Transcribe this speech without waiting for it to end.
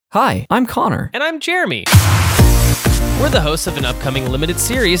Hi, I'm Connor. And I'm Jeremy. We're the hosts of an upcoming limited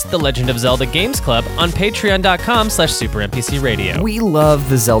series, The Legend of Zelda Games Club, on patreon.com/SuperNPCRadio. We love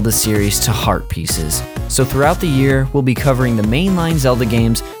the Zelda series to heart pieces. So throughout the year, we'll be covering the mainline Zelda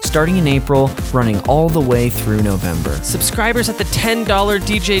games starting in April, running all the way through November. Subscribers at the $10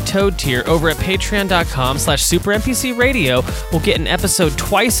 DJ Toad tier over at patreon.com/SuperNPCRadio will get an episode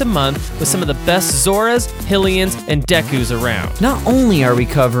twice a month with some of the best Zoras, Hylians, and Dekus around. Not only are we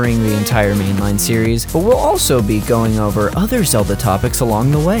covering the entire mainline series, but we'll also be going over other Zelda topics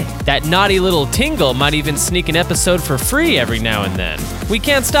along the way. That naughty little Tingle might even sneak an episode for free every now and then. We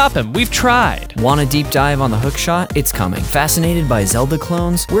can't stop him, we've tried. Want a deep dive on the hookshot? It's coming. Fascinated by Zelda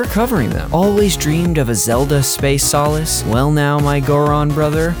clones? We're covering them. Always dreamed of a Zelda space solace? Well now, my Goron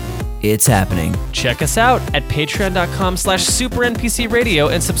brother, it's happening. Check us out at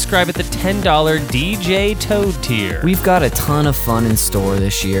patreon.com/SuperNPCRadio and subscribe at the $10 DJ Toad tier. We've got a ton of fun in store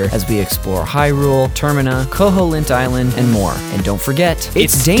this year as we explore Hyrule, Termina, Koholint Island, and more. And don't forget,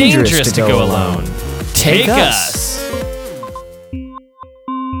 it's dangerous to go alone. Take us!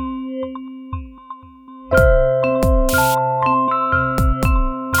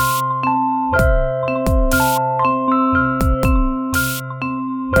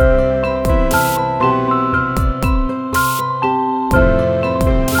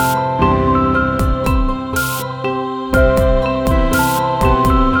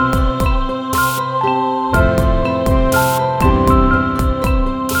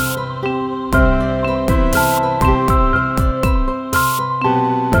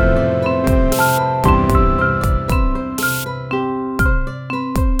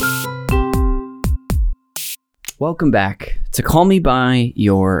 Welcome back to Call Me By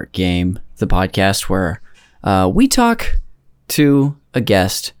Your Game, the podcast where we talk to a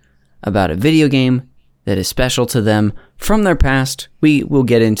guest about a video game that is special to them from their past. We will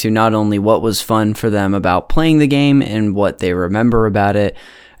get into not only what was fun for them about playing the game and what they remember about it,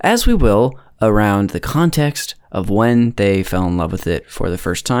 as we will around the context of when they fell in love with it for the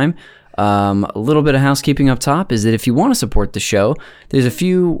first time. A little bit of housekeeping up top is that if you want to support the show, there's a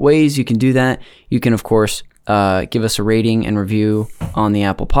few ways you can do that. You can, of course, give us a rating and review on the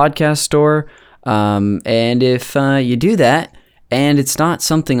Apple Podcast Store. And if you do that and it's not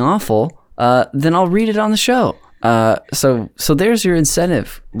something awful, then I'll read it on the show. So there's your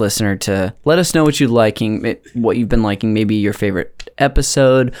incentive, listener, to let us know what what you've been liking, maybe your favorite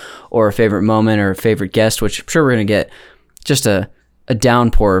episode or a favorite moment or a favorite guest, which I'm sure we're going to get just a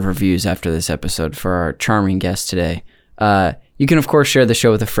downpour of reviews after this episode for our charming guest today. You can, of course, share the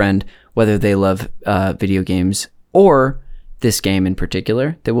show with a friend, whether they love video games or this game in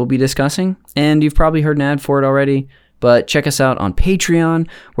particular that we'll be discussing. And you've probably heard an ad for it already, but check us out on Patreon,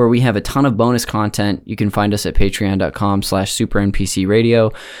 where we have a ton of bonus content. You can find us at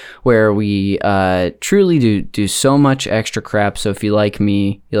patreon.com/SuperNPCRadio, where we truly do so much extra crap. So if you like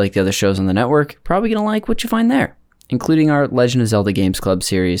me, you like the other shows on the network, you're probably going to like what you find there, including our Legend of Zelda Games Club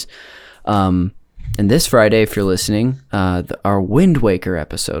series. And this Friday, if you're listening, our Wind Waker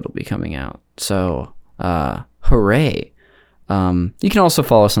episode will be coming out. So, hooray. You can also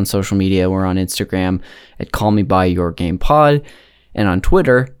follow us on social media. We're on Instagram at Call Me By Your Game Pod, and on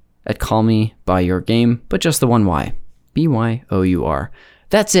Twitter at Call Me By Your Game, but just the one Y, BYOUR.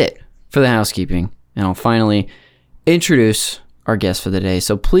 That's it for the housekeeping, and I'll finally introduce our guest for the day.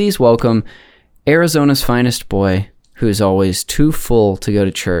 So please welcome Arizona's finest boy, who is always too full to go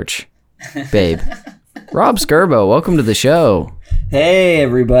to church, babe. Rob Skirbo, welcome to the show. Hey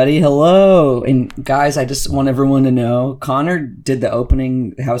everybody, hello. And guys, I just want everyone to know, Connor did the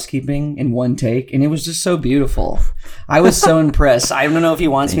opening housekeeping in one take, and it was just so beautiful. I was so impressed. I don't know if he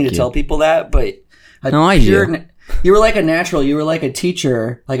wants me to tell people that, but no, I do. You were like a natural. You were like a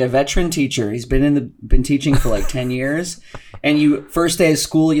teacher, like a veteran teacher. He's been teaching for like 10 years. And you, first day of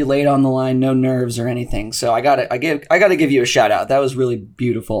school, you laid on the line, no nerves or anything. So I gotta give you a shout out. That was really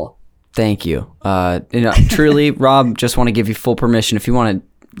beautiful. Thank you. Truly, Rob, just want to give you full permission. If you want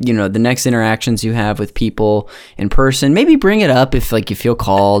to, the next interactions you have with people in person, maybe bring it up if you feel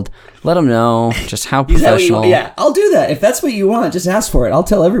called. Let them know just how professional. Yeah, I'll do that. If that's what you want, just ask for it. I'll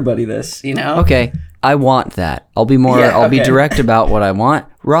tell everybody this, Okay, I want that. I'll be I'll be direct about what I want.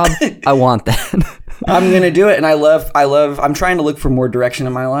 Rob, I want that. I'm going to do it. And I'm trying to look for more direction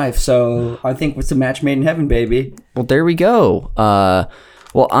in my life. So I think it's a match made in heaven, baby. Well, there we go.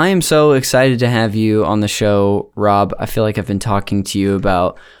 Well, I am so excited to have you on the show, Rob. I feel like I've been talking to you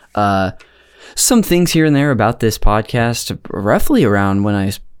about some things here and there about this podcast, roughly around when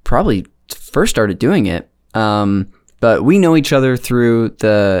I probably first started doing it. But we know each other through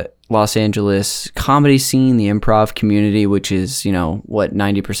the Los Angeles comedy scene, the improv community, which is, you know, what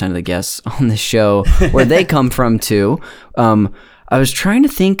 90% of the guests on the show, where they come from too. I was trying to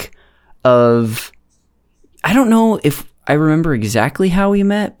think of, I don't know if I remember exactly how we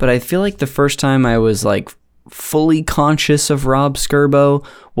met, but I feel like the first time I was like fully conscious of Rob Skirbo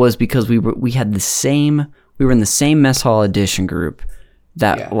was because we were in the same mess hall audition group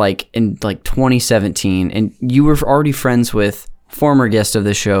that like in like 2017, and you were already friends with former guest of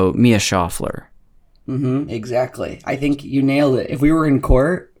the show, Mia Schaffler. Exactly. I think you nailed it. If we were in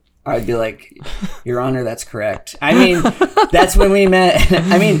court, I'd be like, Your Honor, that's correct. I mean, that's when we met.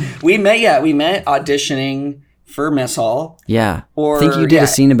 I mean, we met auditioning for Mess Hall. Yeah. I think you did a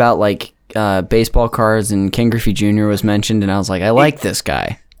scene about like baseball cards, and Ken Griffey Jr. was mentioned, and I was like, I like this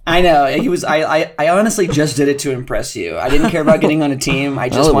guy. I know. He was. I honestly just did it to impress you. I didn't care about getting on a team. I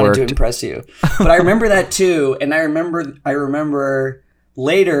just wanted to impress you. But I remember that too, and I remember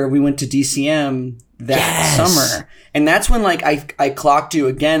later we went to DCM that summer, and that's when like I clocked you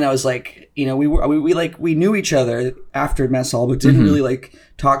again. I was like, you know, we knew each other after Mess Hall, but didn't really like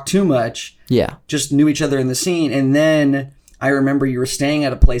talk too much. Yeah, just knew each other in the scene, and then I remember you were staying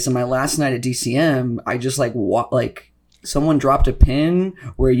at a place, and my last night at DCM, I just like someone dropped a pin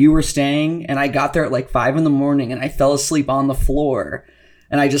where you were staying, and I got there at like 5 a.m, and I fell asleep on the floor.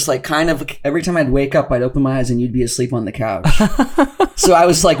 And I just like kind of every time I'd wake up, I'd open my eyes and you'd be asleep on the couch. So I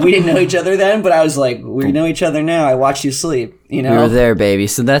was like, we didn't know each other then, but I was like, we know each other now. I watched you sleep, you know? We were there, baby.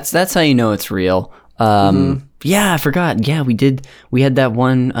 So that's how you know it's real. Yeah, I forgot. Yeah, we had that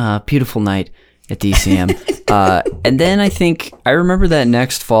one beautiful night at DCM. And then I remember that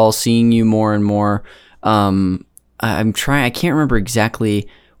next fall seeing you more and more. I can't remember exactly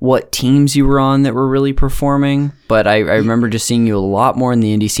what teams you were on that were really performing, but I remember just seeing you a lot more in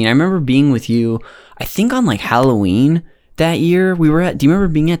the indie scene. I remember being with you, I think on like Halloween that year. Do you remember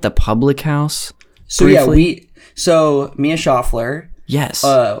being at the Public House? So briefly? So Mia Schaffler. Yes.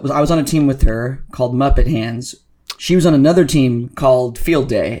 I was on a team with her called Muppet Hands. She was on another team called Field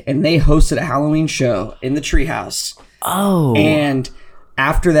Day, and they hosted a Halloween show in the Treehouse. Oh. And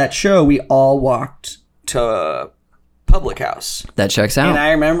after that show, we all walked to Public House. That checks out. And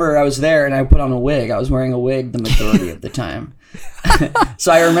I remember I was there and I put on a wig. I was wearing a wig the majority of the time. So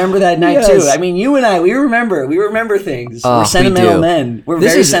I remember that night too. I mean, you and I, we remember things. We're sentimental men. We're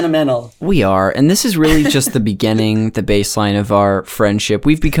very sentimental. We are. And this is really just the beginning, the baseline of our friendship.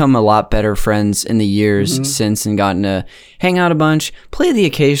 We've become a lot better friends in the years since, and gotten to hang out a bunch, play the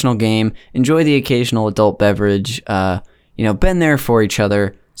occasional game, enjoy the occasional adult beverage, been there for each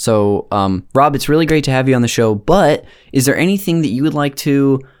other. So, Rob, it's really great to have you on the show, but is there anything that you would like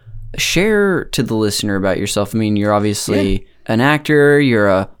to share to the listener about yourself? I mean, you're obviously an actor, you're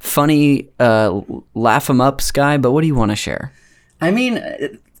a funny, laugh 'em ups guy, but what do you want to share? I mean,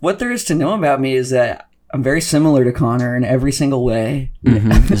 what there is to know about me is that I'm very similar to Connor in every single way.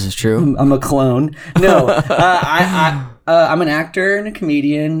 This is true. I'm a clone. No, I'm an actor and a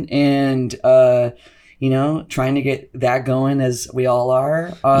comedian, and trying to get that going as we all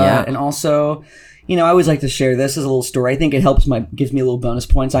are. And also, I always like to share this as a little story. I think it gives me a little bonus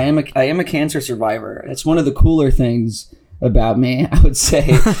points. I am a cancer survivor. That's one of the cooler things about me, I would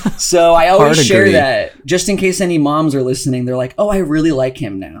say. So I always share that just in case any moms are listening. They're like, oh, I really like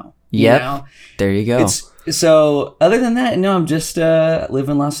him now. Yep. There you go. So other than that, no, I'm just live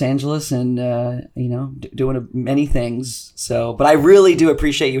in Los Angeles and doing many things. So, but I really do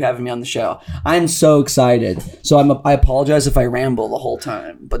appreciate you having me on the show. I'm so excited. So I apologize if I ramble the whole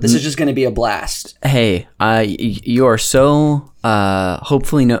time, but this is just going to be a blast. Hey, you are so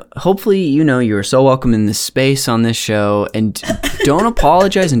hopefully you are so welcome in this space on this show, and don't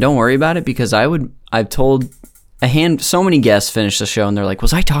apologize and don't worry about it, because I've told so many guests finish the show and they're like,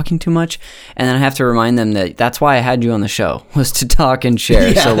 was I talking too much? And then I have to remind them that that's why I had you on the show, was to talk and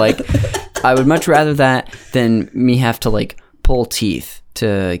share. Yeah. So like, I would much rather that than me have to like pull teeth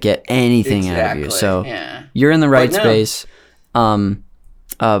to get anything out of you. So you're in the right space. Rob,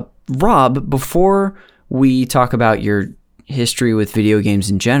 before we talk about your history with video games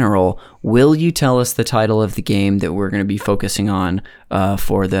in general, will you tell us the title of the game that we're going to be focusing on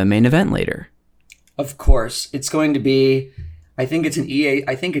for the main event later? Of course. It's going to be, I think it's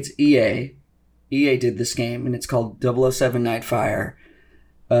EA. EA did this game, and it's called 007 Nightfire.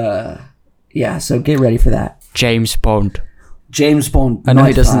 So get ready for that. James Bond. I know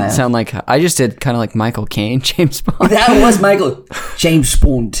he doesn't sound like, I just did kind of like Michael Caine, James Bond. That was Michael. James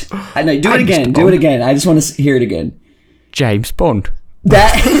Bond. I know, do it again. I just want to hear it again. James Bond.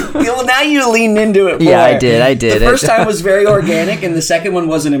 That well, now you leaned into it more. Yeah, I did. The first time was very organic, and the second one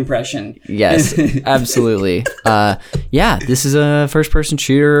was an impression. Yes, absolutely. Yeah, this is a first-person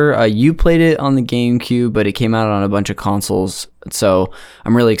shooter. You played it on the GameCube, but it came out on a bunch of consoles. So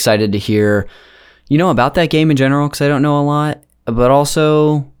I'm really excited to hear, about that game in general, because I don't know a lot, but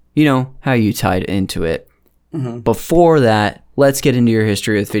also, how you tied into it. Mm-hmm. Before that, let's get into your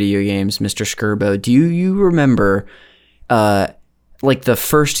history with video games, Mr. Skirbo. Do you remember, like the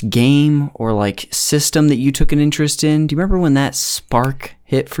first game or like system that you took an interest in? Do you remember when that spark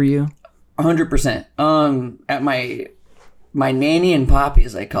hit for you? 100%. At my nanny and poppy,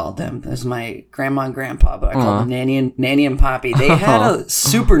 as I called them, as my grandma and grandpa, but I called them nanny and poppy. They had a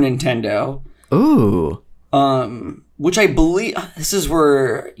Super Nintendo. Ooh. Which I believe, this is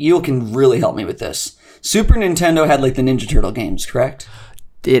where you can really help me with this. Super Nintendo had like the Ninja Turtle games, correct?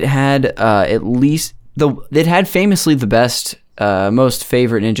 It had at least it had famously the best, most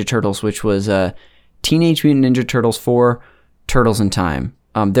favorite Ninja Turtles, which was Teenage Mutant Ninja Turtles 4, Turtles in Time.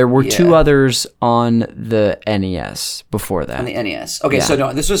 There were two others on the NES before that. On the NES. Okay, so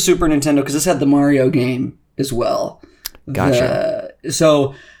no, this was Super Nintendo because this had the Mario game as well. Gotcha.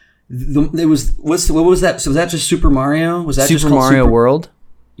 It was what was that? So was that just Super Mario? Was that Super just called Mario World?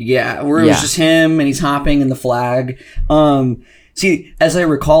 Yeah, where it was just him and he's hopping in the flag. See, as I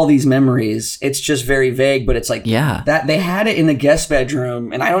recall these memories, it's just very vague, but it's like that they had it in the guest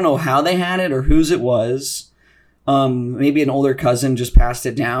bedroom, and I don't know how they had it or whose it was. Maybe an older cousin just passed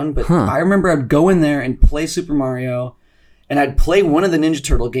it down, but I remember I'd go in there and play Super Mario, and I'd play one of the Ninja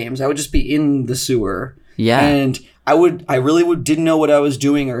Turtle games. I would just be in the sewer. Yeah. And I really didn't know what I was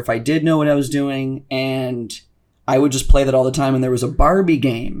doing, or if I did know what I was doing, and I would just play that all the time. And there was a Barbie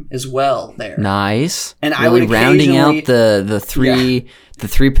game as well there. Nice. And really I would rounding out the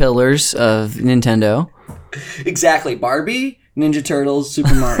three pillars of Nintendo. Exactly. Barbie, Ninja Turtles,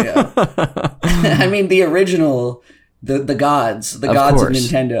 Super Mario. I mean, the original, the gods of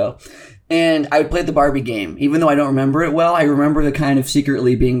Nintendo. And I would play the Barbie game. Even though I don't remember it well, I remember the kind of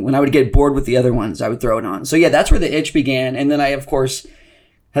secretly being, when I would get bored with the other ones, I would throw it on. So yeah, that's where the itch began. And then I, of course,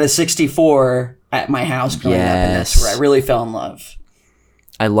 had a 64 at my house growing up. And that's where I really fell in love.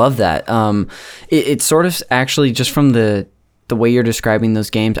 I love that. It's sort of actually just from the way you're describing those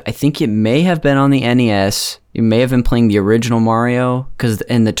games, I think it may have been on the NES. You may have been playing the original Mario, because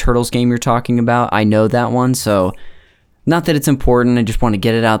in the Turtles game you're talking about, I know that one. So not that it's important. I just want to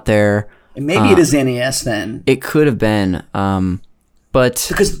get it out there. And maybe it is NES then. It could have been, but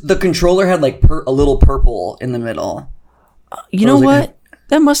because the controller had like a little purple in the middle. You know what?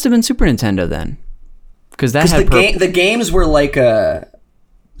 That must have been Super Nintendo then, because that had the games were like a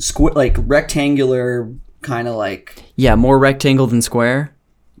like rectangular kind of like more rectangle than square.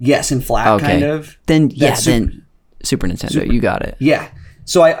 Yes, and flat kind of. Then Super Nintendo. You got it. Yeah.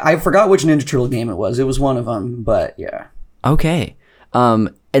 So I forgot which Ninja Turtle game it was. It was one of them, but yeah. Okay.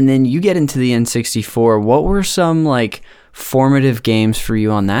 And then you get into the N64. What were some like formative games for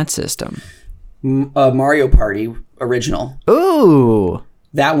you on that system? Mario Party original. Ooh.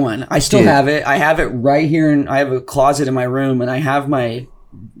 That one. I still have it. I have it right here, and I have a closet in my room, and I have my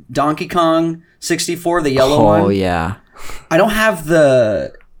Donkey Kong 64, the yellow one. Oh yeah. I don't have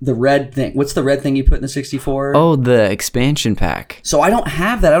the red thing. What's the red thing you put in the 64? Oh, the expansion pack. So I don't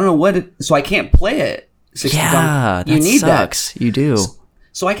have that. I don't know what so I can't play it. Yeah, you need sucks. That. You do.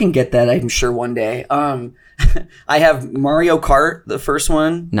 So I can get that, I'm sure, one day. I have Mario Kart, the first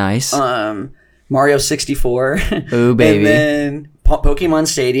one. Nice. Mario 64. Ooh, baby. And then Pokemon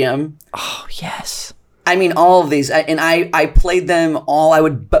Stadium. Oh, yes. I mean, all of these. I played them all. I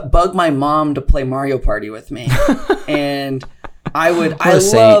would bug my mom to play Mario Party with me. And I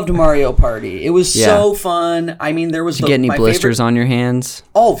loved Mario Party. It was so fun. I mean, there was Did you get any blisters on your hands?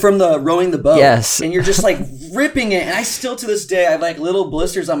 Oh, from the rowing the boat. Yes. And you're just like ripping it. And I still, to this day, I have like little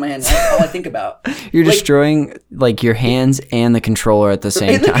blisters on my hands. That's all I think about. You're destroying like your hands and the controller at the same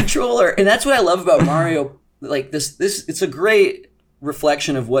time. And the controller. And that's what I love about Mario. Like this, it's a great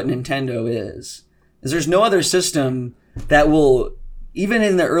reflection of what Nintendo is there's no other system that will, even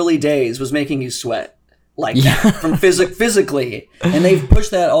in the early days, was making you sweat. Like that from physically, and they've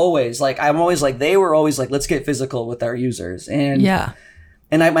pushed that always. Like I'm always like they were always like, let's get physical with our users. And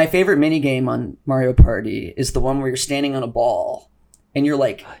my favorite mini game on Mario Party is the one where you're standing on a ball, and you're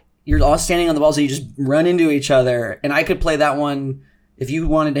all standing on the ball, so you just run into each other. And I could play that one if you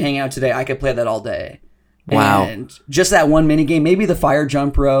wanted to hang out today. I could play that all day. Wow! And just that one mini game, maybe the fire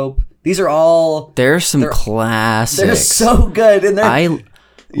jump rope. These are all there's some classics. They're so good, and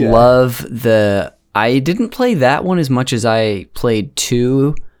love the. I didn't play that one as much as I played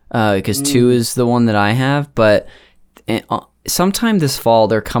 2, because 2 is the one that I have. But sometime this fall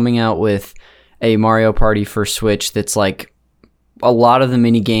they're coming out with a Mario Party for Switch that's like a lot of the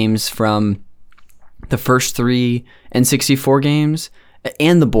mini games from the first 3 N64 games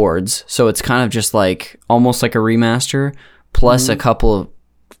and the boards. So it's kind of just like almost like a remaster plus a couple of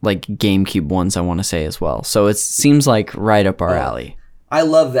like GameCube ones, I want to say, as well. So it seems like right up our alley. I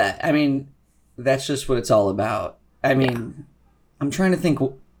love that. I mean, that's just what it's all about. I mean, I'm trying to think.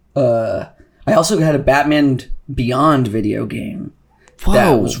 I also had a Batman Beyond video game. Whoa.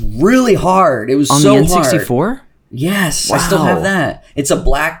 That was really hard. It was on so the N64? hard. Yes, Wow. I still have that. It's a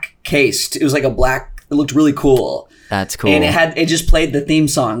black cased. It was like a black. It looked really cool. That's cool. And it just played the theme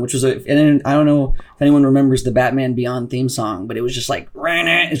song, which was and I don't know if anyone remembers the Batman Beyond theme song, but it was just like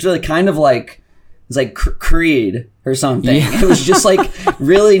it's really kind of like it's like Creed or something. Yeah. It was just like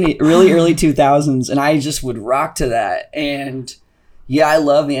really early 2000s, and I just would rock to that. And yeah, I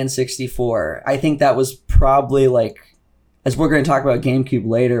love the N64. I think that was probably like, as we're going to talk about GameCube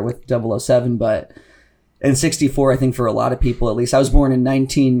later with 007, but N64, I think for a lot of people at least, I was born in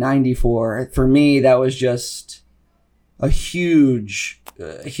 1994. For me, that was just a huge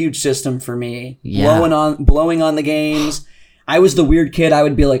system for me. Yeah. Blowing on the games. I was the weird kid. I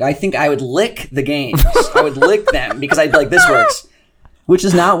would be like, I think I would lick the games. I would lick them because I'd be like, this works. Which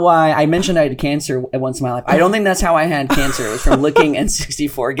is not why I mentioned I had cancer at once in my life. I don't think that's how I had cancer. It was from licking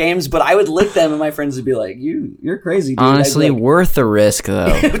N64 games, but I would lick them and my friends would be like, you're crazy, dude. Honestly, worth the risk, though.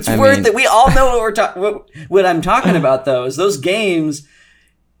 It's worth it. We all know what I'm talking about, though, is those games.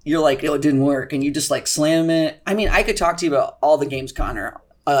 You're like, oh, it didn't work, and you just like slam it. I mean, I could talk to you about all the games, Connor.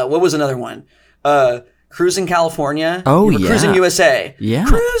 What was another one? Cruising California. Oh, yeah. Cruising USA. Yeah.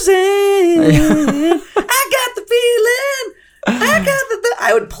 Cruising. I got the feeling.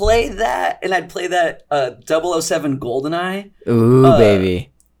 I would play that, and I'd play that 007 GoldenEye. Ooh,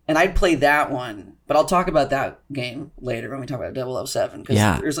 baby. And I'd play that one. But I'll talk about that game later when we talk about 007.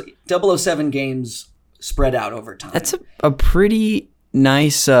 Because there's like 007 games spread out over time. That's a pretty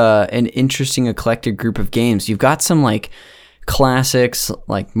nice and interesting eclectic group of games. You've got some like classics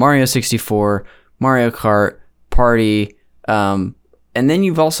like Mario 64, Mario Kart, Party, and then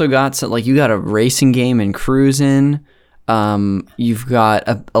you've also got some, like, you got a racing game in Cruisin'. You've got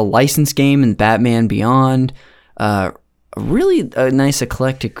a licensed game in Batman Beyond. Really a nice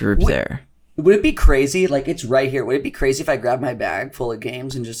eclectic group there. Would it be crazy? Like, it's right here. Would it be crazy if I grabbed my bag full of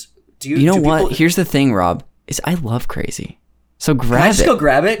games and just You know what? Here's the thing, Rob. Is I love Crazy. So grab it. Can I just go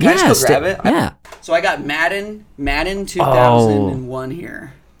grab it? Can I just go grab it? Yeah. So I got Madden 2001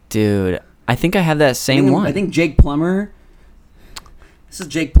 here. Dude, I think I have that same one. I think Jake Plummer. This is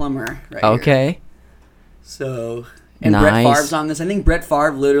Jake Plummer right here. Okay. So, and Nice. Brett Favre's on this. I think Brett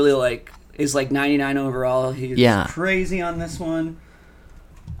Favre literally like is like 99 overall. He's crazy on this one.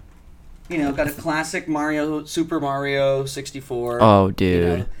 You know, got a classic Super Mario 64. Oh, dude.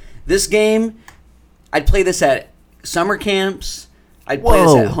 You know. This game, I'd play this at summer camps. I'd play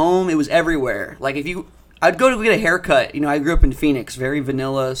this at home. It was everywhere. Like I'd go to get a haircut. You know, I grew up in Phoenix, very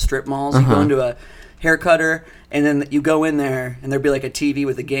vanilla strip malls. You go into a haircutter, and then you go in there, and there'd be like a TV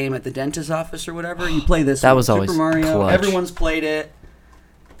with a game at the dentist's office or whatever. You play this. That was Super always Mario. clutch. Everyone's played it.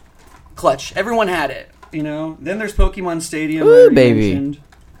 Clutch. Everyone had it. You know. Then there's Pokemon Stadium. Ooh, baby. Mentioned.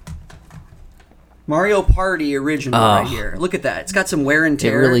 Mario Party original right here. Look at that. It's got some wear and It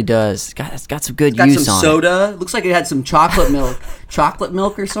tear. really does. It's got some good Got use some on soda. Looks like it had some chocolate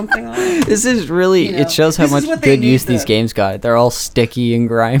milk or something on it. This is really, You know, it shows how this is much what they good use need these to- games got. They're all sticky and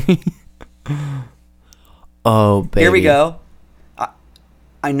grimy. Oh, baby. Here we go.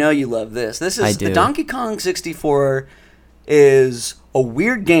 I know you love this. This I is do. the Donkey Kong 64 is a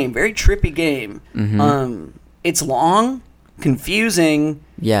weird game, very trippy game. Mm-hmm. It's long, confusing,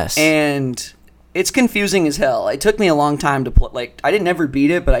 Yes. and it's confusing as hell. It took me a long time to play. Like, I didn't never beat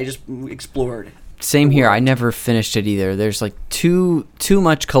it, but I just explored. Same here. I never finished it either. There's like too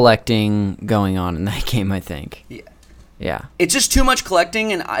much collecting going on in that game, I think. Yeah. Yeah. It's just too much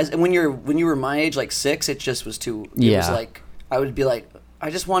collecting, and when you were my age, like 6, it just was too. It was like I would be like, I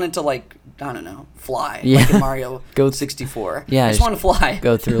just wanted to like, I don't know, fly like in Mario 64. Yeah, I just want to fly.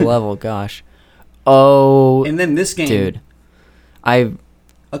 Go through the level. Gosh. Oh, And then this game, dude,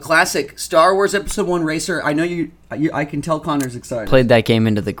 a classic Star Wars Episode 1 racer. I know you. I can tell Connor's excited. played that game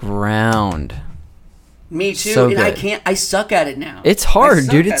into the ground. Me too. So and I good. can't. I suck at it now. It's I hard,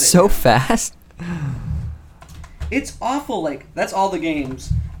 suck dude. at It's it so now. fast. It's awful. Like, that's all the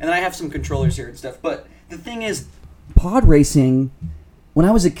games, and then I have some controllers here and stuff. But the thing is, pod racing. When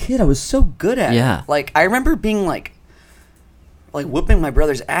I was a kid, I was so good at Yeah. it. Like, I remember being like whooping my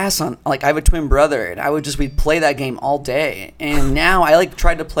brother's ass on. Like, I have a twin brother, and we'd play that game all day. And now I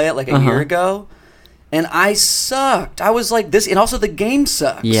tried to play it like a year ago, and I sucked. I was like this, and also the game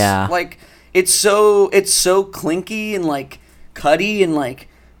sucks. Yeah. Like it's so clinky and like cutty and like,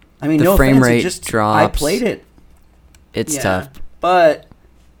 I mean, The no frame offense, rate it just, drops. I played it. It's Yeah. tough. But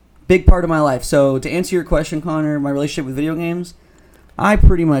big part of my life. So to answer your question, Connor, my relationship with video games, I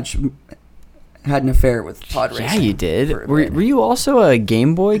pretty much had an affair with pod racing. Yeah, you did. for a Were bit. you also a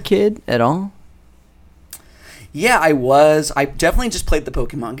Game Boy kid at all? Yeah, I was. I definitely just played the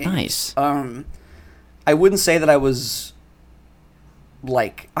Pokemon games. Nice. I wouldn't say that I was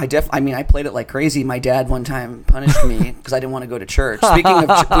like I mean, I played it like crazy. My dad one time punished me because I didn't want to go to church. Speaking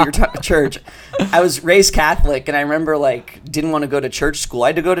of church, I was raised Catholic, and I remember like didn't want to go to church school. I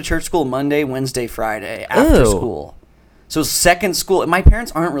had to go to church school Monday, Wednesday, Friday after Ew. school. So second school. My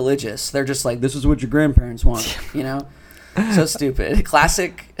parents aren't religious. They're just like, this is what your grandparents want, you know. So stupid.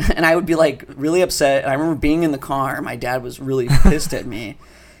 Classic. And I would be like really upset. And I remember being in the car. My dad was really pissed at me.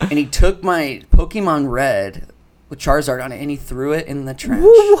 And he took my Pokemon Red with Charizard on it and he threw it in the trash.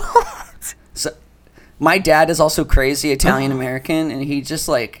 What? So my dad is also crazy Italian American. And he just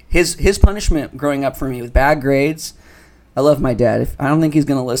like, his punishment growing up for me with bad grades. I love my dad. I don't think he's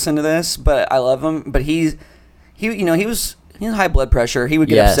going to listen to this, but I love him. But he was high blood pressure. He would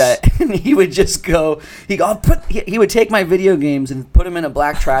get Yes. upset, and he would just go. He would take my video games and put them in a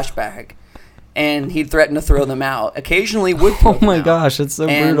black trash bag, and he'd threaten to throw them out. Occasionally, would throw Oh them my out. gosh, that's so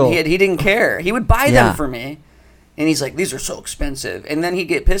And brutal. he didn't care. He would buy Yeah. them for me, and he's like, "These are so expensive." And then he'd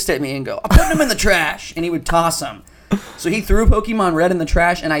get pissed at me and go, "I'm putting them in the trash," and he would toss them. So he threw Pokemon Red in the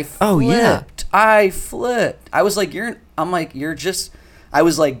trash, and I flipped. Oh, yeah. I flipped. I was like, you're just. I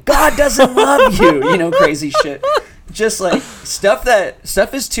was like, God doesn't love you, crazy shit. Just like stuff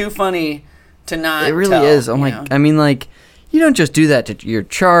is too funny to not. It really tell, is. Oh you my! know? I mean, like, you don't just do that to your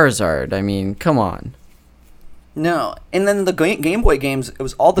Charizard. I mean, come on. No, and then the Game Boy games. It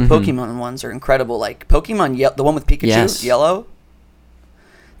was all the Mm-hmm. Pokemon ones are incredible. Like Pokemon, the one with Pikachu, Yes. Yellow.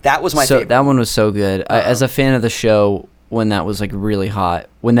 That was my favorite. That one was so good. As a fan of the show, when that was like really hot,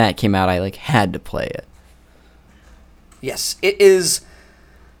 when that came out, I like had to play it. Yes, it is.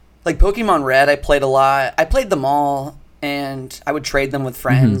 Like Pokemon Red, I played a lot. I played them all, and I would trade them with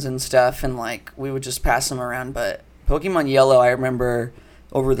friends and stuff, and like we would just pass them around. But Pokemon Yellow, I remember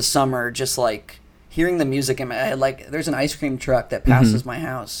over the summer, just like hearing the music in my head. Like there's an ice cream truck that passes my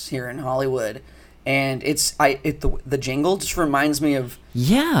house here in Hollywood, and the jingle just reminds me of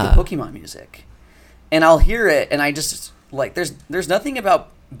Yeah. the Pokemon music, and I'll hear it, and I just like there's nothing about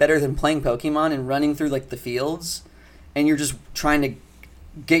better than playing Pokemon and running through like the fields, and you're just trying to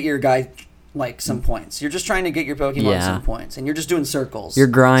get your guy like some points. You're just trying to get your Pokemon Yeah. some points, and you're just doing circles. You're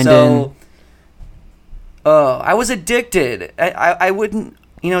grinding. So, I was addicted. I wouldn't.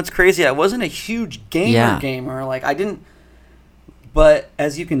 It's crazy. I wasn't a huge gamer. Like I didn't. But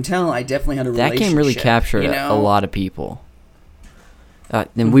as you can tell, I definitely had a That relationship. game really captured a lot of people.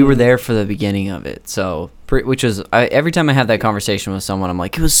 And we were there for the beginning of it, so which is every time I have that conversation with someone, I'm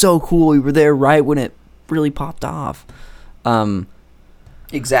like, it was so cool. We were there right when it really popped off.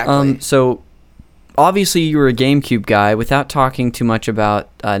 Exactly. So obviously you were a GameCube guy. Without talking too much about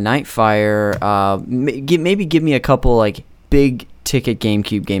Nightfire, maybe give me a couple like big ticket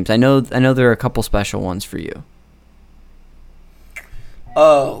GameCube games. I know there are a couple special ones for you.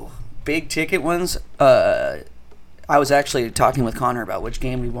 Oh, big ticket ones. I was actually talking with Connor about which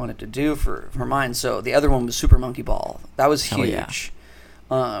game we wanted to do for mine. So the other one was Super Monkey Ball. That was Hell yeah. huge.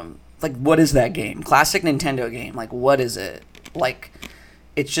 Like, what is that game? Classic Nintendo game. Like, what is it? Like,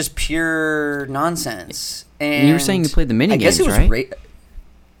 it's just pure nonsense. And you were saying you played the mini I guess games, it was right?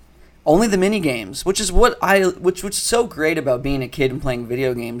 Only the mini games, which is what's so great about being a kid and playing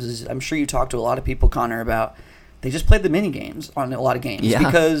video games is I'm sure you talk to a lot of people, Connor, about they just played the mini games on a lot of games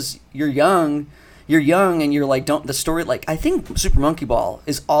because you're young and you're like the story, like I think Super Monkey Ball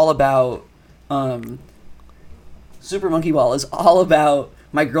is all about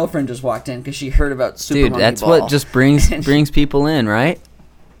my girlfriend just walked in because she heard about Super Monkey Ball. Dude, that's what just brings people in, right?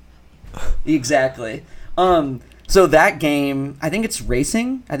 Exactly. So that game, I think it's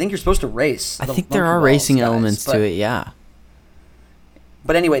racing. I think you're supposed to race. I the think there Monkey are Balls racing guys, elements but- to it, yeah.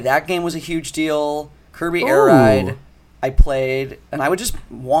 But anyway, that game was a huge deal. Kirby Air Ride, I played, and I would just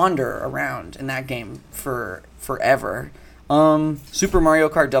wander around in that game forever. Super Mario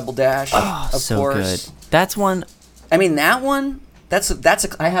Kart Double Dash, of so course. good. That's one. I mean, that one.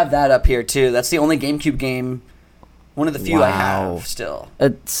 I have that up here too. That's the only GameCube game. One of the few I Wow. have still.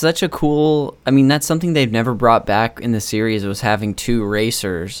 It's such a cool. I mean, that's something they've never brought back in the series. Was having two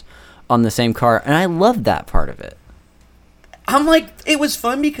racers on the same car, and I loved that part of it. I'm like, it was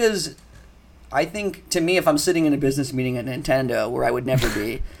fun because I think, to me, if I'm sitting in a business meeting at Nintendo, where I would never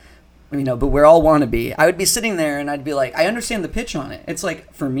be, but we're all wannabe. I would be sitting there and I'd be like, I understand the pitch on it. It's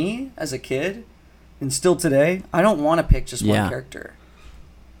like, for me as a kid and still today, I don't want to pick just one character.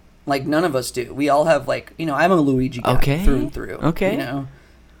 Like, none of us do. We all have, like, I'm a Luigi guy through and through. Okay.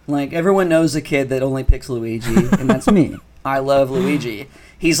 Like, everyone knows a kid that only picks Luigi, and that's me. I love Luigi.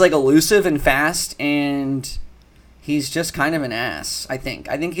 He's, like, elusive and fast, and he's just kind of an ass, I think.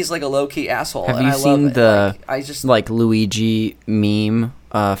 I think he's, like, a low-key asshole, Have and you I seen love it. like, Luigi meme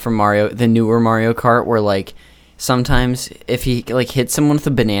from Mario, the newer Mario Kart, where, like, sometimes if he, like, hits someone with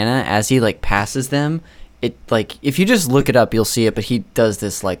a banana as he, like, passes them, it, like, if you just look it up, you'll see it, but he does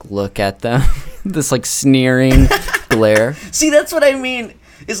this, like, look at them, this, like, sneering glare. See, that's what I mean.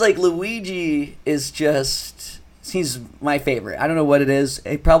 It's like Luigi is just, he's my favorite. I don't know what it is.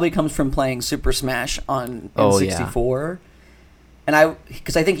 It probably comes from playing Super Smash on N64. And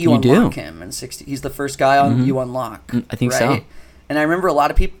because I think you unlock him in 60. He's the first guy on you unlock. I think so. And I remember a lot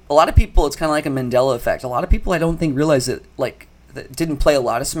of people, it's kind of like a Mandela effect. A lot of people I don't think realize that, like, that didn't play a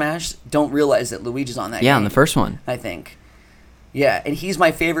lot of Smash don't realize that Luigi's on that game. Yeah, on the first one. I think. Yeah, and he's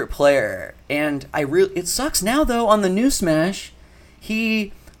my favorite player. And it sucks now though on the new Smash.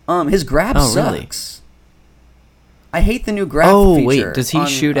 His grab sucks. Really? I hate the new grab feature. Oh wait, does he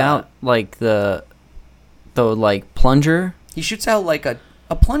shoot out like the like plunger? He shoots out like a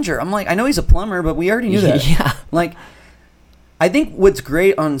plunger. I'm like, I know he's a plumber, but we already knew that. Yeah. Like, I think what's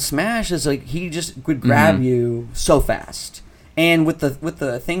great on Smash is like he just would grab you so fast. And with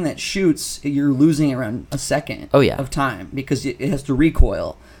the thing that shoots, you're losing around a second of time because it has to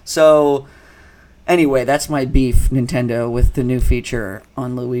recoil. So anyway, that's my beef, Nintendo, with the new feature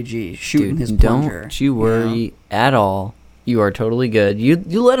on Luigi shooting his plunger. Don't you worry at all. You are totally good. You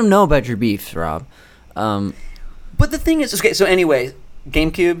let them know about your beefs, Rob. But the thing is, okay, so anyway,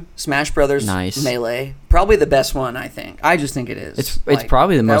 GameCube, Smash Brothers, nice. Melee, probably the best one, I think. I just think it is. It's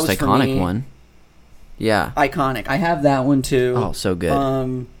probably the most iconic one. Yeah. Iconic. I have that one too. Oh, so good.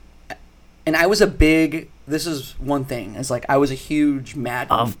 And I was this is one thing. It's like I was a huge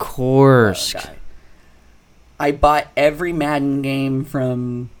Madden of course guy. I bought every Madden game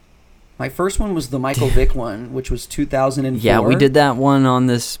from... My first one was the Michael Vick one, which was 2004. Yeah, we did that one on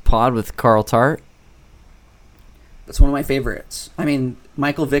this pod with Carl Tart. That's one of my favorites. I mean,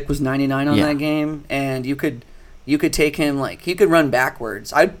 Michael Vick was 99 on that game, and you could take him, like, he could run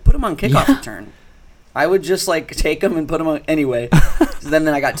backwards. I'd put him on kickoff return. I would just, like, take him and put him on... Anyway. then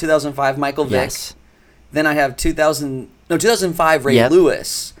I got 2005 Michael Vick. Yes. Then I have 2005 Ray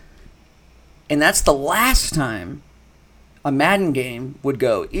Lewis. And that's the last time a Madden game would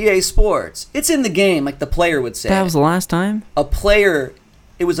go, EA Sports. It's in the game, like the player would say. That was the last time? A player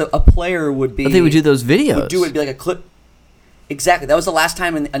would be... But they would do those videos. It'd be like a clip... Exactly. That was the last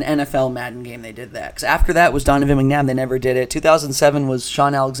time in an NFL Madden game they did that. Because after that was Donovan McNabb. They never did it. 2007 was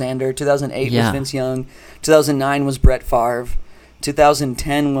Sean Alexander. 2008 was Vince Young. 2009 was Brett Favre.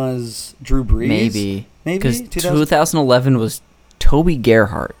 2010 was Drew Brees. Maybe. Because 2011 was Toby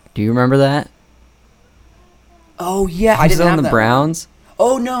Gerhart. Do you remember that? Oh, yeah. I didn't have on the Browns.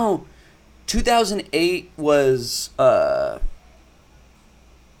 Oh, no. 2008 was... Or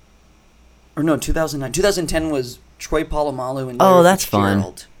no, 2009. 2010 was... Troy Polamalu and Larry that's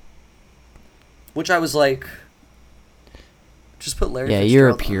Fitzgerald, fun. Which I was like, just put Larry Fitzgerald. Yeah, you're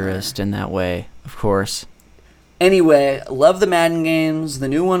a purist in that way, of course. Anyway, love the Madden games. The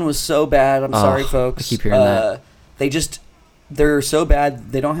new one was so bad. I'm sorry, folks. I keep hearing that. They're so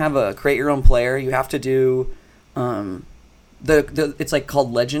bad. They don't have a create your own player. You have to do, it's like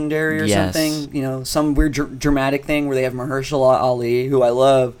called Legendary or something. You know, some weird dramatic thing where they have Mahershala Ali, who I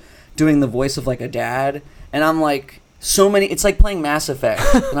love, doing the voice of like a dad. And I'm like, it's like playing Mass Effect.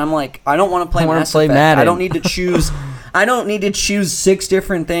 And I'm like, I don't want to play Mass Effect. Madden. I don't need to choose 6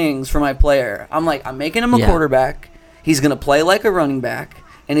 different things for my player. I'm like, I'm making him a quarterback. He's going to play like a running back.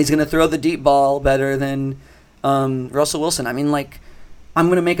 And he's going to throw the deep ball better than Russell Wilson. I mean, like, I'm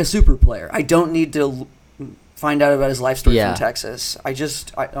going to make a super player. I don't need to find out about his life story from Texas. I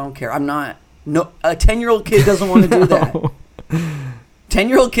don't care. I'm not. No, a 10-year-old kid doesn't want to do that.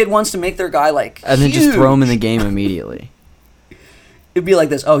 10-year-old kid wants to make their guy, like, and then just throw him in the game immediately. It'd be like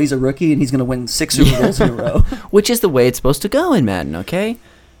this. Oh, he's a rookie, and he's going to win 6 Super Bowls in a row. Which is the way it's supposed to go in Madden, okay?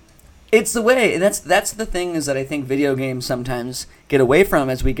 It's the way. And that's the thing is that I think video games sometimes get away from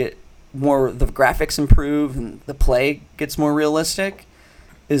as we get more... The graphics improve and the play gets more realistic,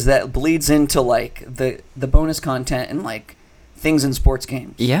 is that bleeds into, like, the bonus content and, like, things in sports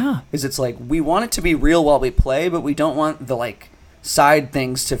games. Yeah. Is it's like, we want it to be real while we play, but we don't want the, like... side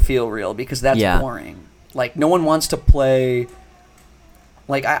things to feel real because that's boring. Like, no one wants to play.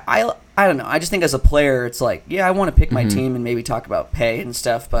 Like, I don't know. I just think as a player, it's like, yeah, I want to pick my team and maybe talk about pay and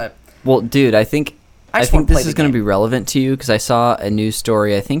stuff, but Well, dude, I think just wanna play this the is going to game. be relevant to you because I saw a news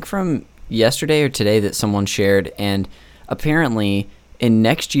story, I think from yesterday or today, that someone shared, and apparently in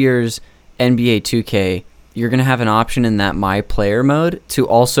next year's NBA 2K, you're going to have an option in that My Player mode to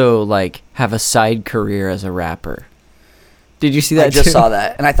also like have a side career as a rapper. Did you see that? I just too? saw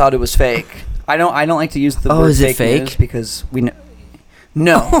that, and I thought it was fake. I don't like to use the word is it fake? news because we know.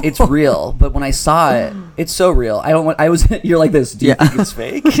 No, it's real. But when I saw it, it's so real. I don't want. I was. You're like this. Do you think it's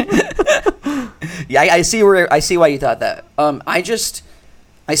fake? Yeah, I see why you thought that.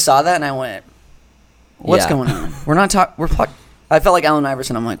 I saw that and I went, "What's Yeah. going on? We're not talking. I felt like Allen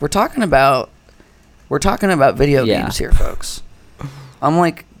Iverson. I'm like, we're talking about video Yeah. games here, folks. I'm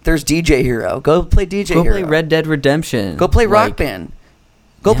like, there's DJ Hero. Go play DJ Go Hero. play Red Dead Redemption. Go play Rock Like, Band.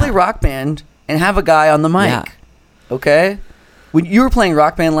 Go Yeah. play Rock Band and have a guy on the mic. Yeah. Okay? When you were playing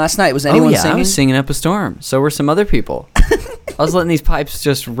Rock Band last night, was anyone oh yeah, singing? I was singing up a storm. So were some other people. I was letting these pipes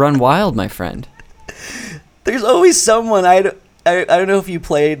just run wild, my friend. There's always someone. I don't know if you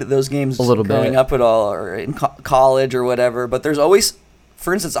played those games A little growing bit. up at all or in college or whatever, but there's always,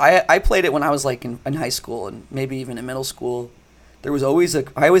 for instance, I played it when I was like in high school and maybe even in middle school. There was always I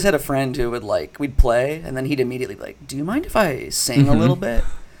always had a friend who would like, we'd play and then he'd immediately be like, do you mind if I sing a little bit?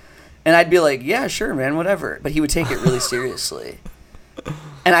 And I'd be like, yeah, sure, man, whatever. But he would take it really seriously.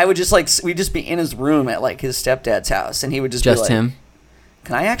 And I would just like, we'd just be in his room at like his stepdad's house and he would just be Just like, him.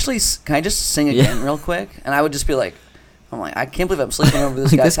 can I just sing again real quick? And I would just be like, I'm like, I can't believe I'm sleeping over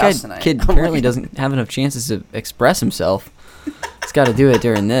this Like, guy's this house tonight. kid I'm apparently like, doesn't have enough chances to express himself. He's got to do it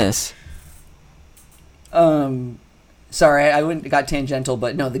during this. Sorry, I got tangential,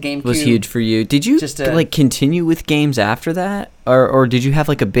 but no, the GameCube It was huge for you. Did you Just, like continue with games after that, or did you have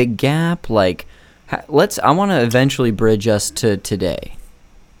like a big gap? Like, I want to eventually bridge us to today.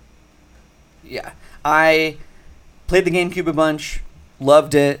 Yeah, I played the GameCube a bunch,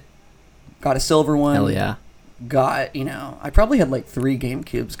 loved it, got a silver one. Hell yeah. Got, I probably had like 3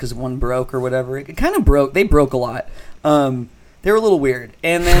 GameCubes because one broke or whatever. It kind of broke. They broke a lot. They were a little weird.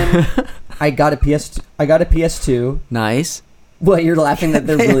 And then I got a PS2. Nice. Well, you're laughing that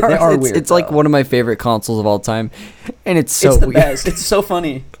they are weird. It's like though. one of my favorite consoles of all time, and it's so It's the weird. best. It's so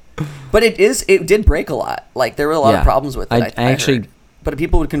funny. But it did break a lot. Like there were a lot of problems with it. I actually heard. But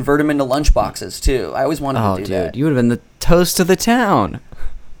people would convert them into lunch boxes too. I always wanted Oh, to do dude, that. you would have been the toast of the town.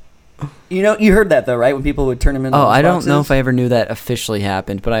 You heard that though, right? When people would turn them into Oh, lunch I don't boxes? know if I ever knew that officially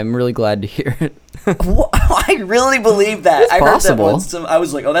happened, but I'm really glad to hear it. I really believe that. It's I possible. heard that once. I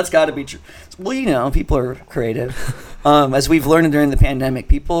was like, oh, that's got to be true. Well, people are creative. As we've learned during the pandemic,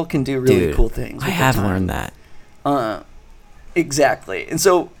 people can do really Dude, cool things. I with their have time. learned that. Exactly. And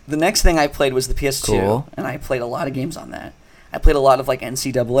so the next thing I played was the PS2, Cool. and I played a lot of games on that. I played a lot of like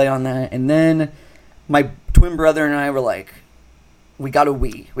NCAA on that, and then my twin brother and I were like, we got a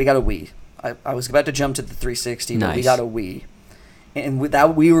Wii. I was about to jump to the 360, but we Nice. got a Wii, and with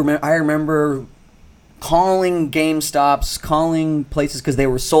that I remember calling GameStops, calling places because they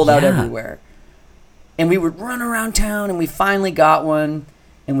were sold out Yeah. everywhere, and we would run around town, and we finally got one,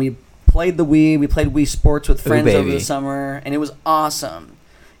 and we played the Wii. We played Wii Sports with friends over baby. the summer, and it was awesome.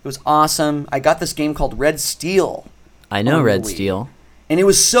 It was awesome. I got this game called Red Steel. I know on Red the Wii. Steel. And it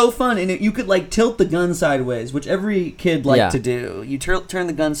was so fun, and you could like tilt the gun sideways, which every kid liked Yeah. to do. You turn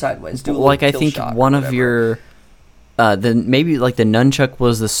the gun sideways. Do a Like, little I kill think shot or one of whatever. your, maybe like the nunchuck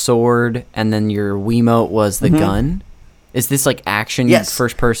was the sword, and then your Wiimote was the gun. Is this like action Yes.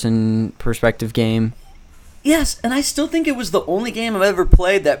 first person perspective game? Yes, and I still think it was the only game I've ever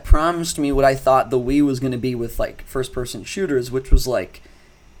played that promised me what I thought the Wii was going to be with like first person shooters, which was like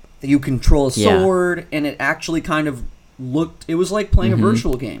you control a Yeah. sword, and it actually kind of looked. It was like playing a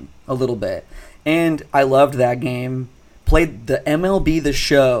virtual game a little bit, and I loved that game. Played the MLB The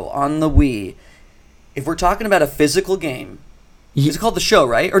Show on the Wii. If we're talking about a physical game, is it called The Show,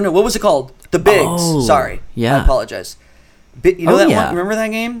 right? Or no, what was it called? The Bigs. Oh, Sorry, yeah. I apologize. You know Oh, that yeah. one? Remember that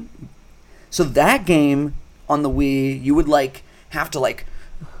game? So that game on the Wii, you would like have to like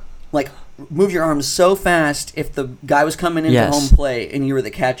move your arms so fast if the guy was coming into Yes. home plate and you were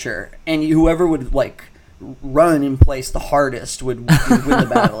the catcher, and whoever would like run in place the hardest would win the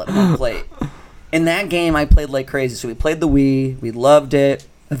battle at home plate. In that game, I played like crazy. So we played the Wii, we loved it.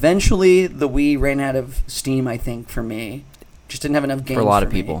 Eventually, the Wii ran out of steam. I think for me, just didn't have enough games For a lot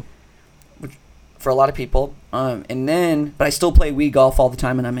of me. people. For a lot of people, and then, but I still play Wii golf all the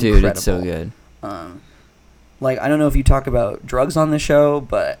time, and I'm Dude, incredible. it's so good. Like, I don't know if you talk about drugs on the show,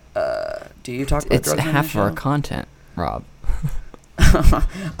 but do you talk about It's drugs on half the of show? our content, Rob.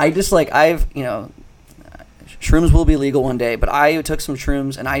 I just like shrooms will be legal one day, but I took some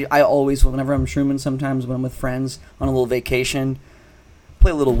shrooms, and I always, whenever I'm shrooming, sometimes when I'm with friends on a little vacation,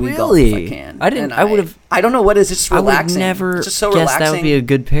 play a little Wii golf if I can. I didn't. And I would have. I don't know what it is. It's just I would relaxing. have never it's just so guessed relaxing. that would be a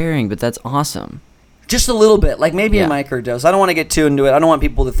good pairing, but that's awesome. Just a little bit, like maybe Yeah. a microdose. I don't want to get too into it. I don't want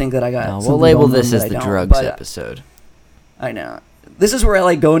people to think that I got. No, we'll something label going on this that as I the don't, drugs but, episode. I know. This is where I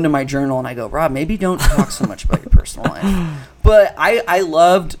like go into my journal and I go, Rob, maybe don't talk so much about your personal life. But I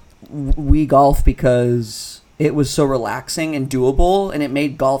loved Wii Golf because it was so relaxing and doable, and it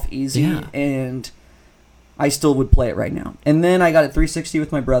made golf easy. Yeah. And I still would play it right now. And then I got a 360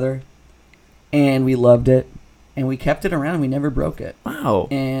 with my brother, and we loved it. And we kept it around. We never broke it. Wow.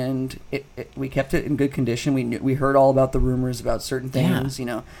 And we kept it in good condition. We heard all about the rumors about certain things. Yeah. You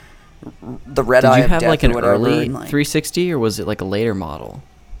know, the red Did eye you of have death like or an whatever, early and, like, 360, or was it like a later model?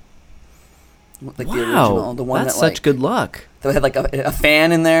 like the Wow, original, the one that's that such like, good luck. that had like a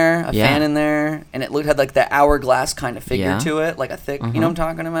fan in there, Yeah. and it had like that hourglass kind of figure Yeah. to it, like a thick. You Uh-huh. know what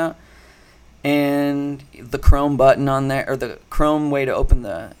I'm talking about? And the chrome button on there, or the chrome way to open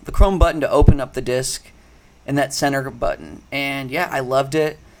the chrome button to open up the disc, and that center button. And yeah, I loved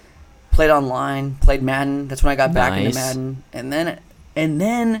it. Played online, played Madden. That's when I got back into Nice. Madden, and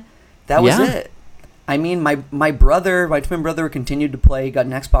then that was Yeah. it. I mean, my twin brother continued to play. He got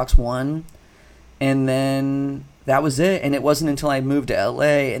an Xbox One, and then that was it. And it wasn't until I moved to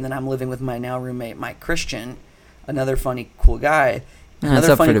LA, and then I'm living with my now roommate Mike Christian, another funny, cool guy. That's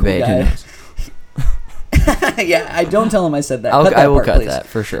up for debate. Who knows? Yeah, I don't tell him I said that. I will part, cut please. that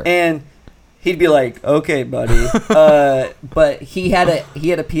for sure. And he'd be like, "Okay, buddy," but he has a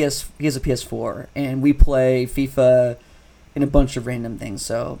PS4, and we play FIFA and a bunch of random things.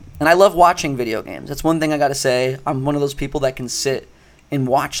 So, and I love watching video games. That's one thing I got to say. I'm one of those people that can sit and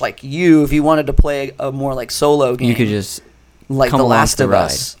watch, like you. If you wanted to play a more like solo game, You could just like come The along Last for of the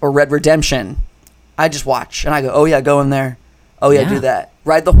Us or Red Redemption. I just watch and I go, "Oh yeah, go in there. Oh yeah, Yeah. do that.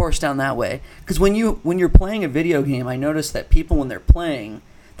 Ride the horse down that way." Because when you're playing a video game, I notice that people, when they're playing,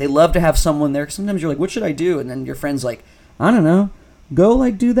 they love to have someone there. Sometimes you're like, "What should I do?" And then your friend's like, "I don't know. Go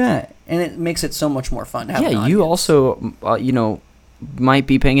like do that." And it makes it so much more fun to have an yeah. You audience. also might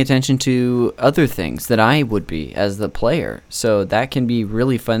be paying attention to other things that I would be as the player, so that can be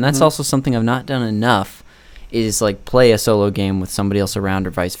really fun. That's also something I've not done enough, is like play a solo game with somebody else around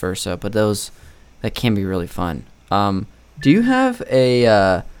or vice versa. But that can be really fun. Do you have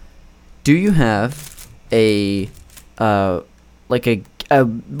a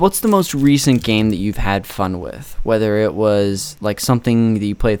what's the most recent game that you've had fun with? Whether it was like something that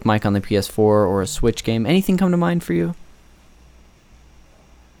you played with Mike on the PS4 or a Switch game, anything come to mind for you?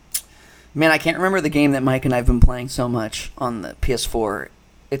 Man, I can't remember the game that Mike and I've been playing so much on the PS4.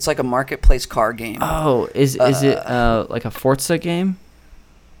 It's like a marketplace car game. Oh, is it like a Forza game?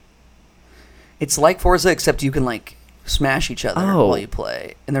 It's like Forza, except you can like smash each other while you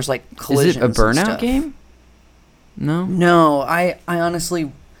play, and there's like collisions. Is it a and Burnout stuff. game? No. No, I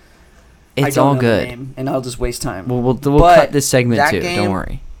honestly, I It's don't all know the good. name, and I'll just waste time. We'll But cut this segment that too. game- Don't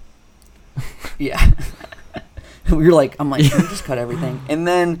worry. Yeah, you're like, I'm like, can we just cut everything? And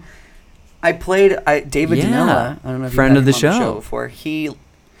then I played David Yeah. Danella. I don't know if Friend you've of had the him on show. before. He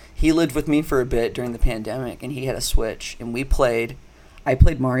lived with me for a bit during the pandemic, and he had a Switch, and we played. I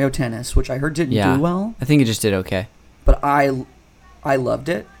played Mario Tennis, which I heard didn't Yeah. do well, I think it just did okay. but I loved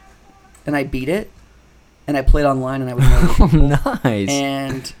it, and I beat it, and I played online, and I would know the people.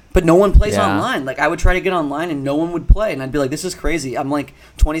 Nice. But no one plays Yeah. online. Like, I would try to get online and no one would play, and I'd be like, this is crazy. I'm like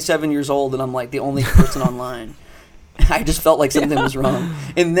 27 years old and I'm like the only person online. I just felt like something was wrong.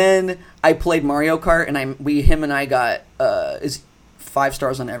 And then I played Mario Kart, and him and I got is 5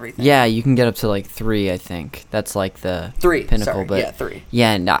 stars on everything. Yeah, you can get up to like 3, I think. That's like the 3 pinnacle. sorry. But Yeah, 3.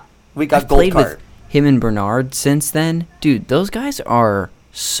 yeah, nah, We got I've gold played card. with him and Bernard since then. Dude, those guys are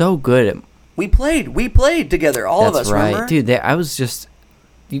so good at. We played together, all of That's us. right, Remember? dude.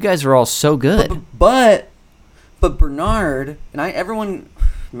 You guys are all so good. But Bernard and everyone,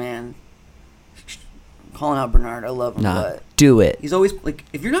 man, calling out Bernard. I love him. Nah, But do it. he's always like,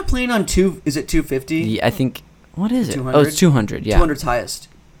 if you're not playing on is it 250? Yeah, I think. What is it? 200? Oh, it's 200. Yeah. 200's highest.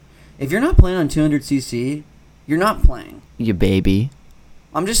 If you're not playing on 200cc, you're not playing. You baby.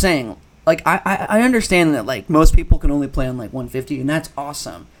 I'm just saying, like, I understand that, like, most people can only play on, like, 150, and that's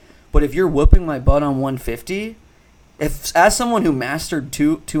awesome. But if you're whooping my butt on 150, as someone who mastered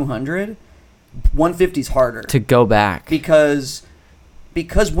 200, 150's harder. To go back. Because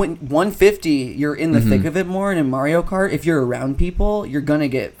when 150, you're in the Mm-hmm. thick of it more, and in Mario Kart, if you're around people, you're gonna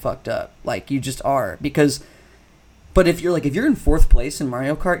get fucked up. Like, you just are. But if you're in 4th place in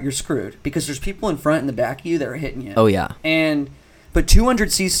Mario Kart, you're screwed. Because there's people in front and the back of you that are hitting you. Oh, yeah. But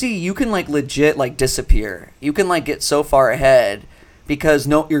 200cc, you can, like, legit, like, disappear. You can, like, get so far ahead because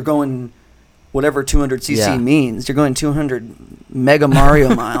you're going whatever 200cc Yeah. means. You're going 200 Mega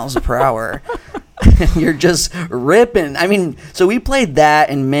Mario miles per hour. You're just ripping. I mean, so we played that,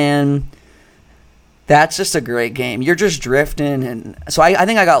 and man, that's just a great game. You're just drifting, and so I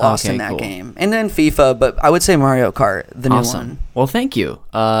think I got lost Okay, in that cool. game. And then FIFA, but I would say Mario Kart, the new one. Well, thank you.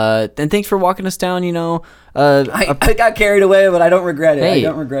 And thanks for walking us down. I got carried away, but I don't regret it. I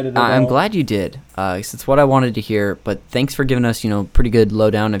don't regret it at all. I'm glad you did. 'Cause it's what I wanted to hear. But thanks for giving us, pretty good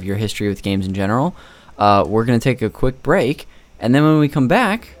lowdown of your history with games in general. We're gonna take a quick break, and then when we come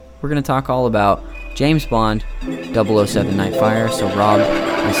back, we're gonna talk all about James Bond, 007 Nightfire. So Rob,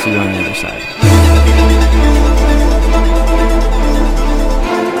 I'll see you on the other side.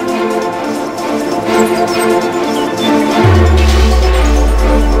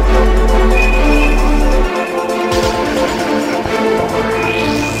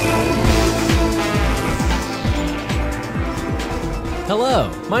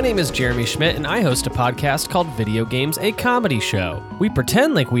 Hello, my name is Jeremy Schmidt, and I host a podcast called Video Games, a Comedy Show. We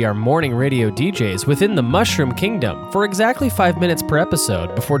pretend like we are morning radio DJs within the Mushroom Kingdom for exactly 5 minutes per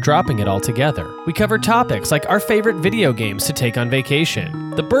episode before dropping it all together. We cover topics like our favorite video games to take on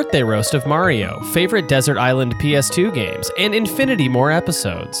vacation, the birthday roast of Mario, favorite Desert Island PS2 games, and infinity more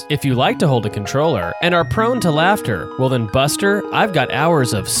episodes. If you like to hold a controller and are prone to laughter, well then Buster, I've got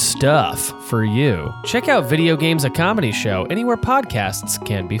hours of stuff for you. Check out Video Games, a Comedy Show anywhere podcasts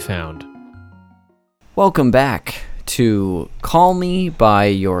can be found. Welcome back to Call Me By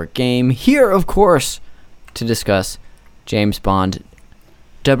Your Game. Here, of course, to discuss James Bond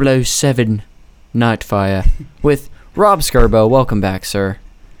 007 Nightfire with Rob Skirbo. Welcome back, sir.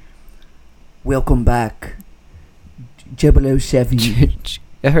 Welcome back, 007.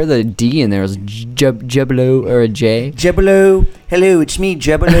 I heard the D in there. Was Jebelo or a J? Jebelo, hello, it's me,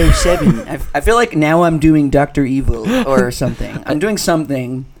 007. I feel like now I'm doing Dr. Evil or something. I'm doing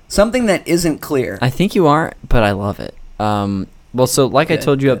something that isn't clear. I think you are, but I love it. Well, so like I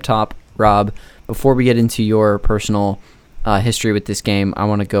told you up top, Rob, before we get into your personal history with this game, I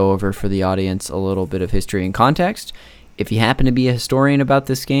want to go over for the audience a little bit of history and context. If you happen to be a historian about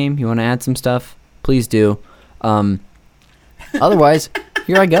this game, you want to add some stuff, please do. Otherwise,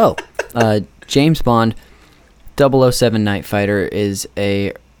 here I go. James Bond 007 Night Fighter is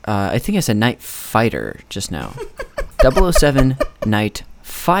I think I said Night Fighter just now. 007 Night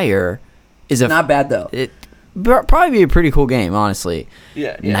Fire is Not bad, though. It probably be a pretty cool game, honestly.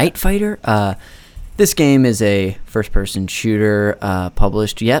 Yeah. Night Fighter. This game is a first-person shooter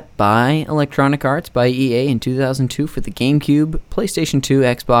published by Electronic Arts by EA in 2002 for the GameCube, PlayStation 2,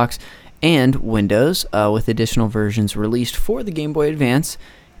 Xbox, and Windows, with additional versions released for the Game Boy Advance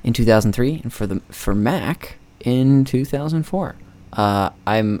in 2003 and for Mac in 2004. I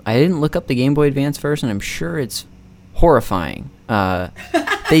didn't look up the Game Boy Advance version. I'm sure it's horrifying.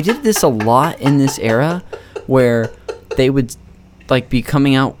 They did this a lot in this era, where they would be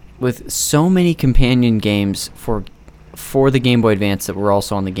coming out with so many companion games for the Game Boy Advance that were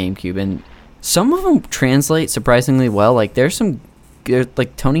also on the GameCube, and some of them translate surprisingly well. There's some good,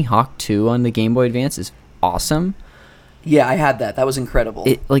 Tony Hawk 2 on the Game Boy Advance is awesome. Yeah, I had that. That was incredible.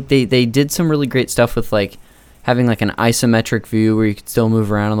 They did some really great stuff with having an isometric view where you could still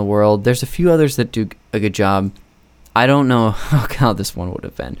move around in the world. There's a few others that do a good job. I don't know how this one would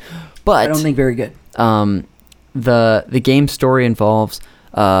have been, but I don't think very good. The game story involves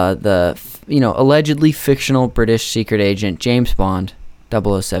allegedly fictional British secret agent James Bond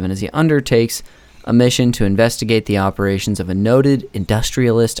 007 as he undertakes a mission to investigate the operations of a noted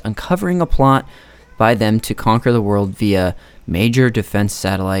industrialist, uncovering a plot by them to conquer the world via major defense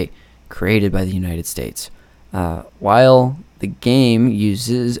satellite created by the United States. While the game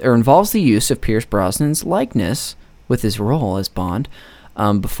involves the use of Pierce Brosnan's likeness with his role as Bond,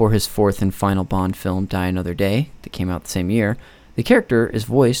 before his fourth and final Bond film, Die Another Day, that came out the same year, the character is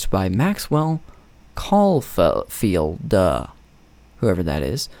voiced by Maxwell Caulfield, whoever that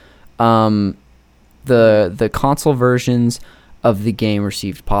is. The console versions of the game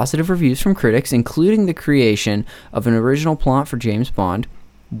received positive reviews from critics, including the creation of an original plot for James Bond,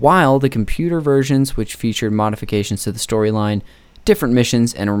 while the computer versions, which featured modifications to the storyline, different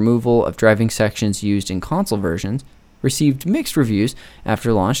missions, and removal of driving sections used in console versions, received mixed reviews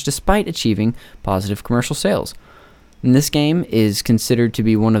after launch despite achieving positive commercial sales. And this game is considered to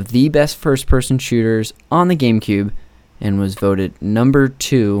be one of the best first-person shooters on the GameCube and was voted number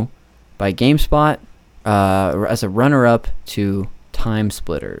 2 by GameSpot as a runner-up to Time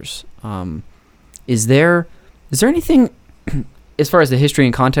Splitters. Is there anything, as far as the history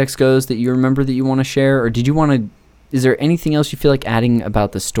and context goes, that you remember that you want to share, or is there anything else you feel like adding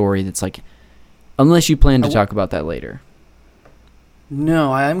about the story that's unless you plan to talk about that later?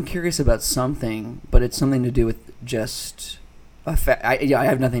 No, I'm curious about something, but it's something to do with just I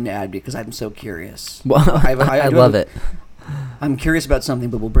have nothing to add because I'm so curious. Well, I love it. I'm curious about something,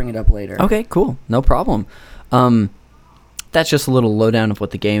 but we'll bring it up later. Okay, cool. No problem. That's just a little lowdown of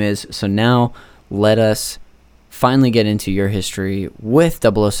what the game is. So now let us finally get into your history with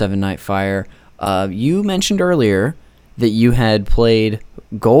 007 Nightfire. You mentioned earlier that you had played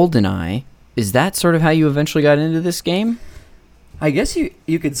GoldenEye. Is that sort of how you eventually got into this game? I guess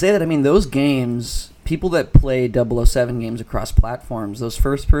you could say that. I mean, those games, people that play 007 games across platforms, those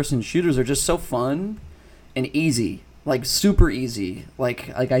first-person shooters are just so fun and easy, like super easy.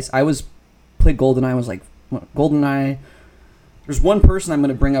 Like I was played GoldenEye. Was like GoldenEye. There's one person I'm going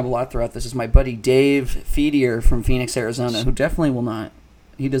to bring up a lot throughout this is my buddy Dave Fedier from Phoenix, Arizona, who definitely will not.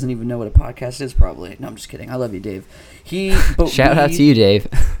 He doesn't even know what a podcast is, probably. No, I'm just kidding. I love you, Dave. Shout out to you, Dave.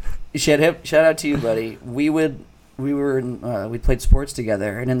 Shout out to you, buddy. We played sports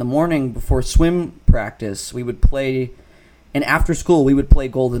together, and in the morning before swim practice, we would play. And after school, we would play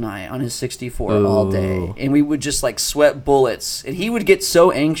GoldenEye on his 64 all day. And we would just, like, sweat bullets. And he would get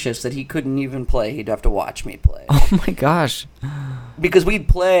so anxious that he couldn't even play. He'd have to watch me play. Oh, my gosh. Because we'd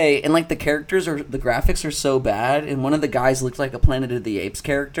play, and, like, the graphics are so bad. And one of the guys looked like a Planet of the Apes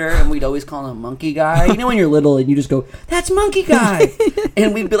character. And we'd always call him Monkey Guy. You know when you're little and you just go, that's Monkey Guy.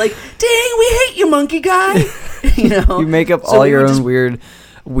 And we'd be like, dang, we hate you, Monkey Guy. You know? You make up all your own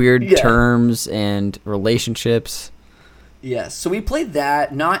weird terms and relationships. Yes, so we played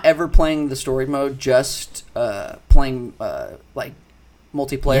that, not ever playing the story mode, just playing like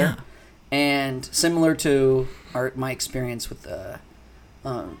multiplayer. Yeah. And similar to my experience with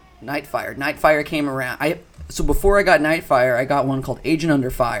Nightfire. Nightfire came around. So before I got Nightfire, I got one called Agent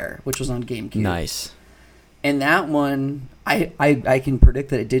Under Fire, which was on GameCube. Nice. And that one, I can predict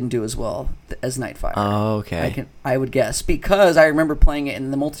that it didn't do as well as Nightfire. Oh, okay. I would guess, because I remember playing it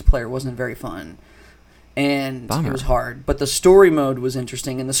and the multiplayer wasn't very fun. And Bummer. It was hard. But the story mode was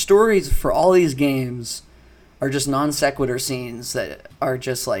interesting. And the stories for all these games are just non sequitur scenes that are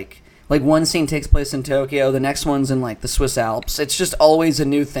just like one scene takes place in Tokyo, the next one's in like the Swiss Alps. It's just always a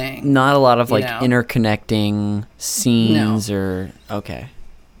new thing. Not a lot of like interconnecting scenes or okay.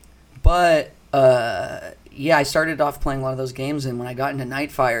 But yeah, I started off playing a lot of those games, and when I got into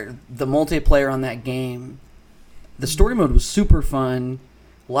Nightfire, the multiplayer on that game, the story mode was super fun.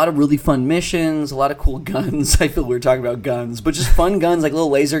 A lot of really fun missions, a lot of cool guns. I feel we were talking about guns, but just fun guns, like little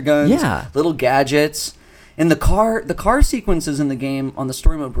laser guns, little gadgets. And the car sequences in the game on the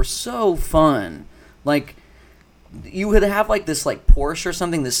story mode were so fun. Like, you would have like this like Porsche or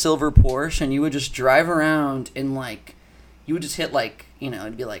something, this silver Porsche, and you would just drive around and like, you would just hit like, you know,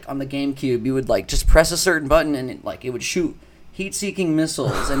 it'd be like on the GameCube, you would like just press a certain button and it would shoot heat-seeking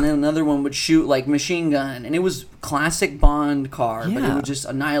missiles, and then another one would shoot like machine gun, and it was classic Bond car, but it would just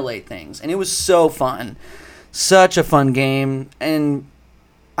annihilate things, and it was so fun. Such a fun game, and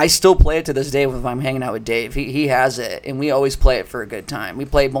I still play it to this day if I'm hanging out with Dave. He has it, and we always play it for a good time. We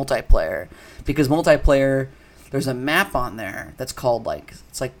play multiplayer, because multiplayer, there's a map on there that's called like,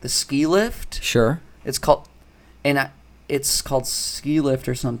 it's like the ski lift. Sure. It's called ski lift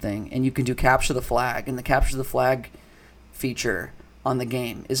or something, and you can do capture the flag, and the capture the flag feature on the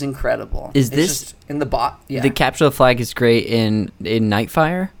game is incredible. Is this just in the bot? Yeah. The capture the flag is great in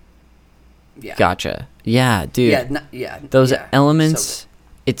Nightfire? Yeah. Gotcha. Yeah, dude. Those elements, so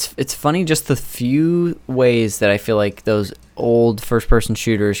it's funny just the few ways that I feel like those old first-person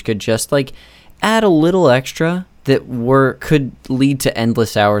shooters could just like add a little extra that could lead to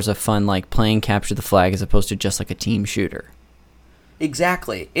endless hours of fun, like playing capture the flag as opposed to just like a team shooter.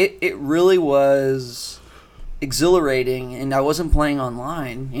 Exactly. It really was exhilarating, and I wasn't playing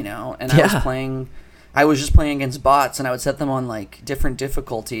online, you know, and I was just playing against bots, and I would set them on like different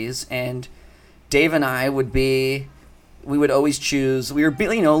difficulties, and Dave and I we would always choose, we were,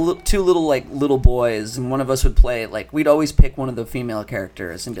 you know, two little boys, and one of us would play, like, we'd always pick one of the female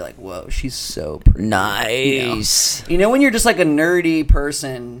characters and be like, whoa, she's so pretty. Nice. You know when you're just like a nerdy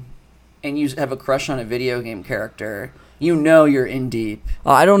person and you have a crush on a video game character, you know you're in deep.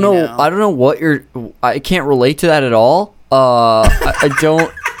 I don't know. I don't know what I can't relate to that at all. I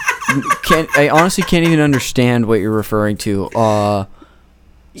don't. I honestly can't even understand what you're referring to.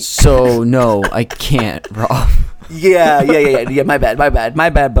 So no, I can't, Rob. Yeah. My bad,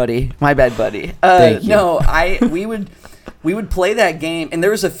 buddy. Thank you. No, we would play that game, and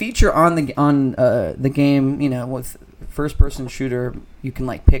there was a feature on the game, you know, with first person shooter, you can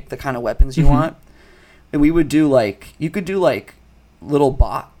like pick the kind of weapons you want. And we would do like, you could do like little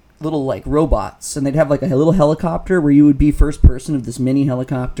like robots, and they'd have like a little helicopter where you would be first person of this mini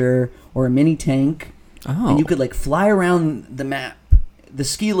helicopter or a mini tank, and you could like fly around the map the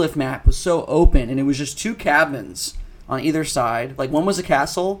ski lift map was so open, and it was just 2 cabins on either side. Like, one was a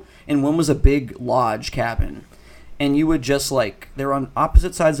castle and one was a big lodge cabin. And you would just, like, they're on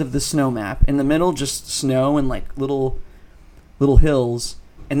opposite sides of the snow map. In the middle, just snow and, like, little hills.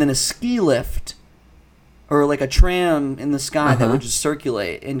 And then a ski lift or, like, a tram in the sky that would just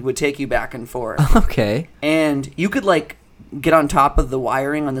circulate and would take you back and forth. Okay. And you could, like, get on top of the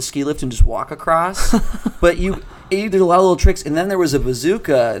wiring on the ski lift and just walk across. But you did a lot of little tricks. And then there was a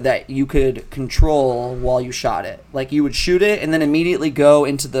bazooka that you could control while you shot it. Like, you would shoot it and then immediately go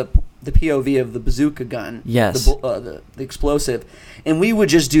into the POV of the bazooka gun. Yes. The explosive. And we would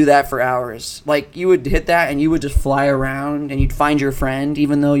just do that for hours. Like, you would hit that and you would just fly around and you'd find your friend,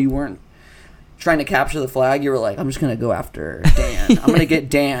 even though you weren't trying to capture the flag. You were like, I'm just going to go after Dan. I'm going to get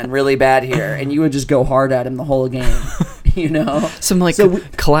Dan really bad here. And you would just go hard at him the whole game, you know? Some, like,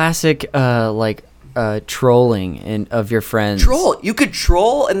 classic, trolling of your friends. Troll. You could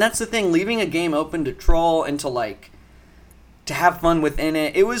troll, and that's the thing. Leaving a game open to troll and to, like, to have fun within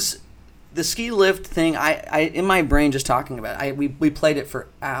it. It was... The ski lift thing, I in my brain just talking about it, we played it for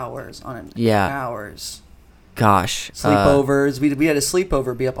hours on it. Yeah. Hours. Gosh. Sleepovers. We had a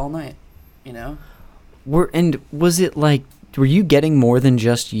sleepover, be up all night, you know? And was it like, were you getting more than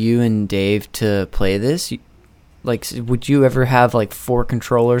just you and Dave to play this? Like, would you ever have, like, 4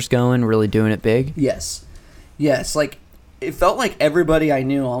 controllers going, really doing it big? Yes. Like, it felt like everybody I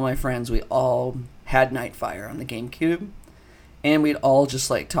knew, all my friends, we all had Nightfire on the GameCube. And we'd all just,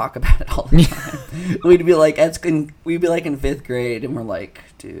 like, talk about it all the time. We'd be like in 5th grade, and we're like,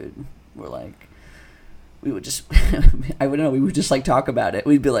 dude, we would just, I don't know, we would just, like, talk about it.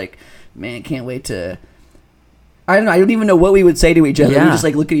 We'd be like, man, can't wait to, I don't know, I don't even know what we would say to each other. Yeah. We'd just,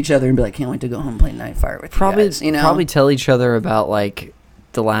 like, look at each other and be like, can't wait to go home and play Nightfire with you guys, you know? Probably tell each other about, like,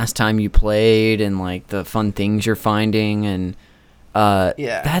 the last time you played and, like, the fun things you're finding, and,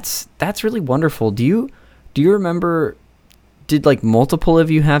 yeah. That's really wonderful. Do you remember... Did, like, multiple of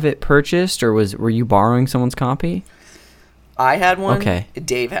you have it purchased, or were you borrowing someone's copy? I had one. Okay.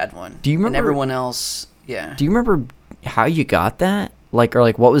 Dave had one. Do you remember? And everyone else, yeah. Do you remember how you got that? Like, or,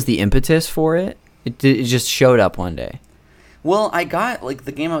 like, what was the impetus for it? It just showed up one day. Well, I got, like,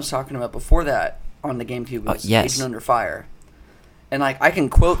 the game I was talking about before that on the GameCube was yes. Agent Under Fire. And, like, I can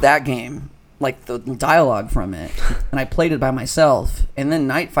quote that game, like, the dialogue from it. And I played it by myself. And then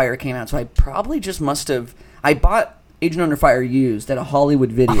Nightfire came out, so I probably just must have... I bought Agent Under Fire used at a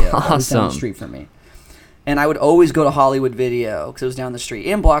Hollywood Video. Awesome. That was down the street from me. And I would always go to Hollywood Video because it was down the street.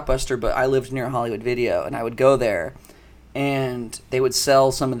 And Blockbuster, but I lived near Hollywood Video. And I would go there, and they would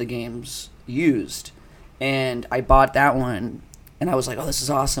sell some of the games used. And I bought that one, and I was like, oh, this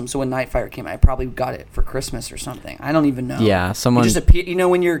is awesome. So when Nightfire came out, I probably got it for Christmas or something. I don't even know. Yeah, someone... It just you know,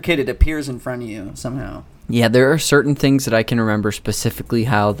 when you're a kid, it appears in front of you somehow. Yeah, there are certain things that I can remember specifically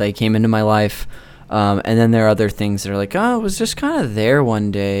how they came into my life. And then there are other things that are like, oh, it was just kind of there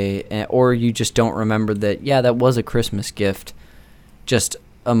one day. Or you just don't remember that, yeah, that was a Christmas gift. Just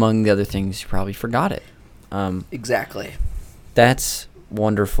among the other things, you probably forgot it. Exactly. That's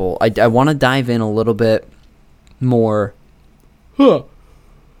wonderful. I want to dive in a little bit more.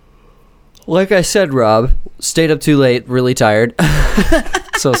 Like I said, Rob, stayed up too late, really tired.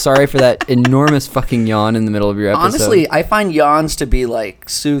 So sorry for that enormous fucking yawn in the middle of your episode. Honestly, I find yawns to be, like,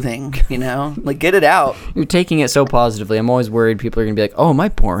 soothing, you know? Like, get it out. You're taking it so positively. I'm always worried people are going to be like, oh, am I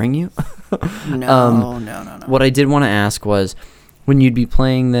boring you? No. What I did want to ask was, when you'd be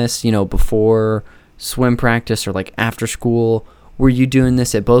playing this, you know, before swim practice or, like, after school, were you doing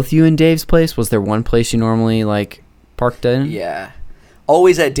this at both you and Dave's place? Was there one place you normally, like, parked in? Yeah.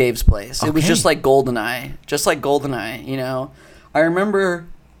 Always at Dave's place. It was Okay. just like GoldenEye, you know? I remember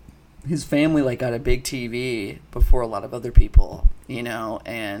his family, like, got a big TV before a lot of other people, you know,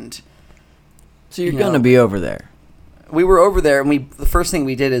 and... So you're going to be over there. We were over there, and the first thing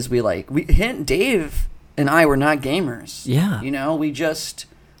we did is Dave and I were not gamers. Yeah. You know, we just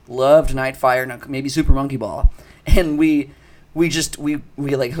loved Nightfire, maybe Super Monkey Ball. And we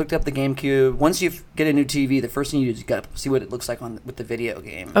like hooked up the GameCube. Once you get a new TV, the first thing you do is you got to see what it looks like with the video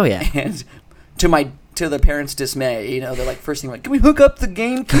game. Oh, yeah. And to the parents' dismay, you know, they're like, first thing, like, can we hook up the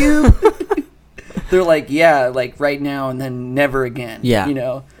GameCube? They're like, yeah, like right now and then never again. Yeah. You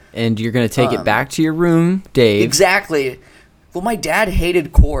know? And you're going to take it back to your room, Dave. Exactly. Well, my dad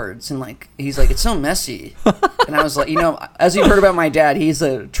hated cords, and, like, he's like, it's so messy. And I was like, you know, as you heard about my dad, he's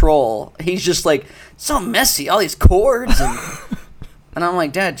a troll. He's just like, it's so messy, all these cords. And I'm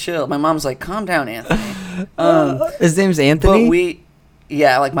like, Dad, chill. My mom's like, calm down, Anthony. His name's Anthony?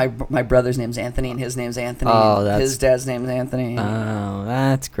 But like, my brother's name's Anthony, and his name's Anthony. Oh, and his dad's name's Anthony. Oh,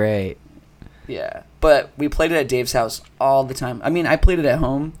 that's great. Yeah, but we played it at Dave's house all the time. I mean, I played it at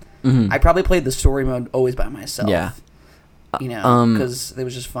home. I probably played the story mode always by myself. Yeah. You know, because it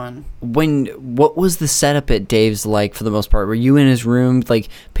was just fun. What was the setup at Dave's like for the most part? Were you in his room? Like,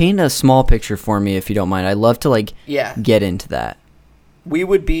 paint a small picture for me if you don't mind. I'd love to get into that. We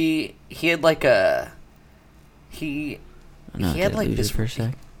would be. He had like a. He had like this. For a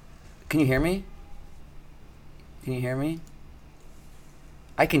sec. Can you hear me? Can you hear me?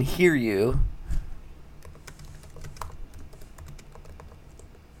 I can hear you.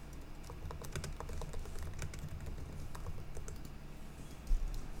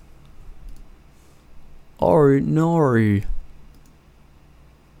 Ari Nori.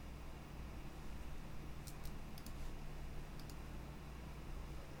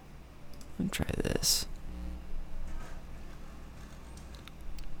 Let me try this.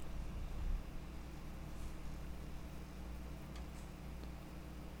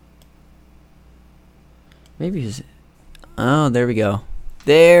 Maybe he's... Oh, there we go.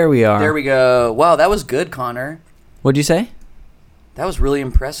 There we are. There we go. Wow, that was good, Connor. What'd you say? That was really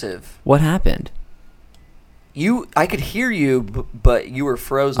impressive. What happened? I could hear you, but you were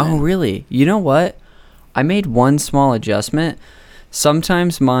frozen. Oh, really? You know what? I made one small adjustment.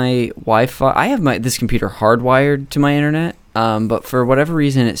 Sometimes my Wi-Fi... I have this computer hardwired to my internet, but for whatever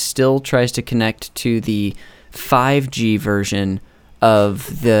reason, it still tries to connect to the 5G version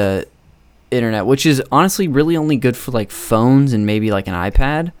of the internet, which is honestly really only good for like phones and maybe like an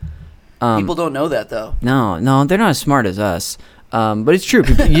iPad. People don't know that, though. No, they're not as smart as us. But it's true.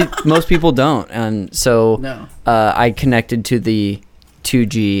 Most people don't. And so No. I connected to the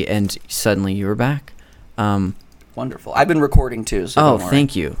 2G, and suddenly you were back. Wonderful. I've been recording, too, so don't worry.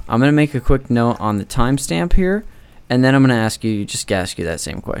 Thank you. I'm going to make a quick note on the timestamp here, and then I'm going to ask you that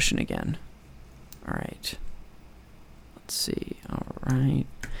same question again. All right. Let's see. All right.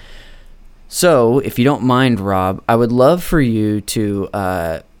 So, if you don't mind, Rob, I would love for you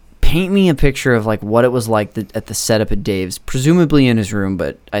to paint me a picture of like what it was like at the setup at Dave's, presumably in his room,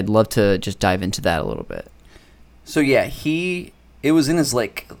 but I'd love to just dive into that a little bit. So yeah, it was in his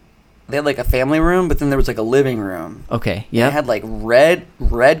they had like a family room, but then there was like a living room. Okay, yeah. It had like red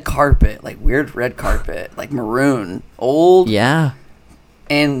carpet, like weird red carpet, like maroon, old. Yeah.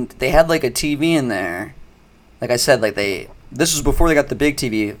 And they had like a TV in there. Like I said, this was before they got the big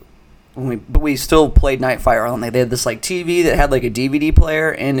TV. But we still played Nightfire on. They had this like TV that had like a DVD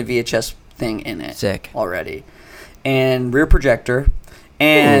player and a VHS thing in it. Sick. Already, and rear projector,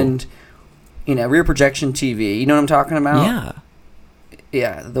 and rear projection TV. You know what I'm talking about? Yeah.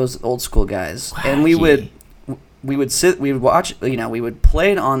 Yeah, those old school guys. Wacky. And we would watch. We would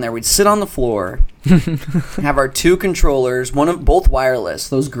play it on there. We'd sit on the floor, have our two controllers, both wireless.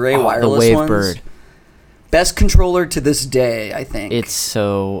 Those gray wireless the ones. Wavebird. Best controller to this day, I think. It's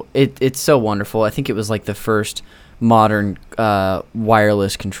so wonderful. I think it was like the first modern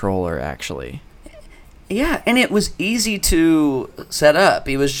wireless controller, actually. Yeah, and it was easy to set up.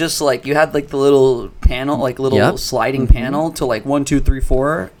 It was just like you had like the little panel, like little sliding panel to like 1, 2, 3,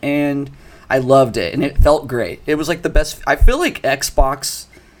 4, and I loved it, and it felt great. It was like the best. I feel like Xbox.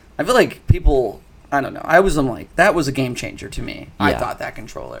 I feel like people. I don't know. I'm like that was a game changer to me. Yeah. I thought that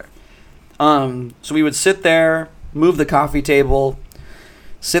controller. So we would sit there, move the coffee table,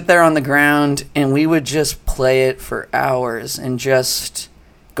 sit there on the ground, and we would just play it for hours and just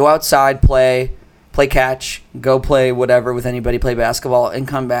go outside, play catch, go play whatever with anybody, play basketball, and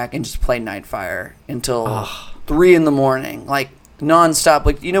come back and just play Nightfire until 3 in the morning, like nonstop.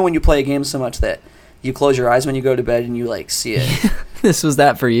 Like, when you play a game so much that you close your eyes when you go to bed and you like see it. This was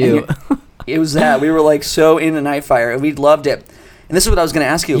that for you. It was that. We were like so into Nightfire, and we loved it. And this is what I was going to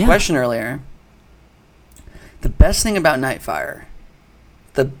ask you a question earlier. The best thing about Nightfire,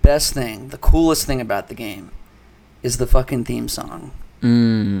 the coolest thing about the game, is the fucking theme song.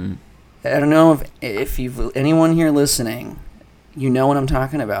 I don't know if you've anyone here listening, you know what I'm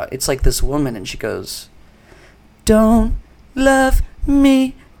talking about. It's like this woman, and she goes, "Don't love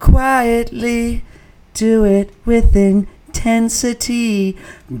me quietly, do it with intensity."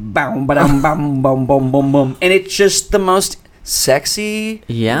 Boom, ba-dum, bum, bum, bum, bum, bum. And it's just the most sexy,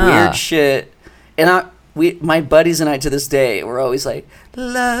 weird shit. And my buddies and I to this day, we're always like,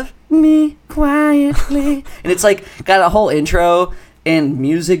 "Love me quietly," and it's like got a whole intro and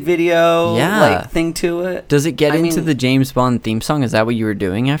music video thing to it. Does it get into the James Bond theme song? Is that what you were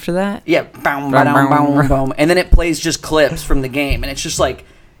doing after that? Yeah, boom, boom, boom, boom, and then it plays just clips from the game, and it's just like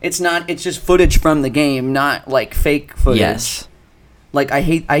it's just footage from the game, not like fake footage. Yes. Like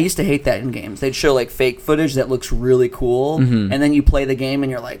I used to hate that in games. They'd show like fake footage that looks really cool, and then you play the game and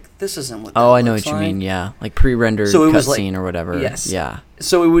you're like, "This isn't what." I know what you mean. Yeah, like pre-rendered cutscene or whatever. Yes. Yeah.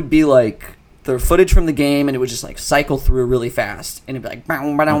 So it would be like the footage from the game, and it would just like cycle through really fast, and it'd be like,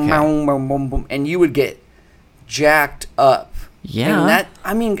 boom, boom, boom, boom, boom, boom, and you would get jacked up. Yeah.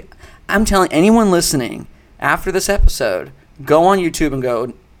 And I'm telling anyone listening after this episode, go on YouTube and go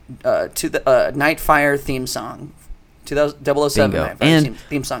to the Nightfire theme song. 007 Bingo. Nightfire And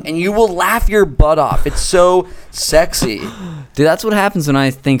theme song, and you will laugh your butt off. It's so sexy. dude, that's what happens when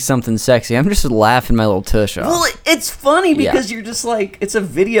I think something's sexy. I'm just laughing my little tush off. Well, it's funny because you're just like, it's a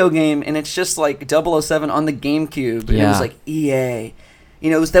video game, and it's just like 007 on the GameCube, and it was like EA.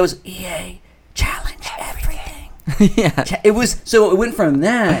 You know, that was EA challenge everything. Yeah. It was, so it went from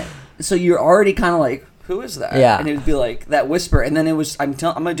that, so you're already kind of like, who is that? Yeah. And it would be like that whisper, and then it was, I'm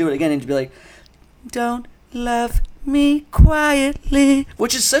gonna do it again, and it'd be like, don't love me quietly,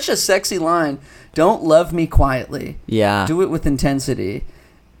 which is such a sexy line. Don't love me quietly. Yeah. Do it with intensity.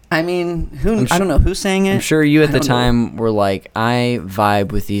 I mean, I don't know who sang it. I'm sure you at I the don't know. time were like, I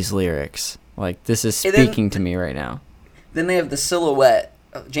vibe with these lyrics. Like, this is And then- speaking to me right now. Then they have the silhouette,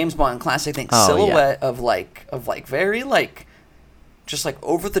 James Bond classic thing, Oh, silhouette of like very like, just like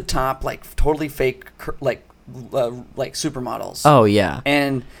over the top, like totally fake, like supermodels. Oh, yeah.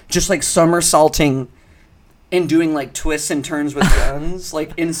 And just like somersaulting and doing like twists and turns with guns,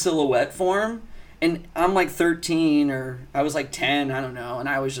 like in silhouette form. And I'm like 13 or I was like 10, I don't know. And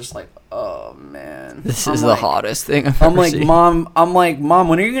I was just like, oh man. This I'm is like, the hottest thing I've I'm ever like, seen. Mom,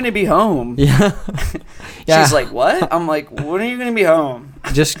 when are you going to be home? Yeah. Yeah. She's like, what? I'm like, when are you going to be home?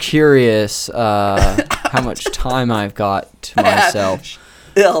 Just curious how much time I've got to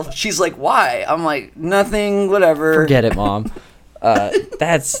myself. She's like, why? I'm like, nothing, whatever. Forget it, Mom.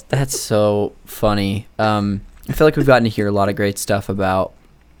 That's so funny. I feel like we've gotten to hear a lot of great stuff about,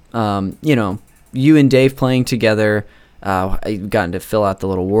 you and Dave playing together. You've gotten to fill out the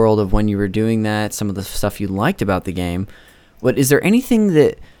little world of when you were doing that, some of the stuff you liked about the game. But is there anything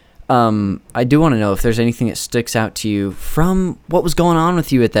that I do want to know if there's anything that sticks out to you from what was going on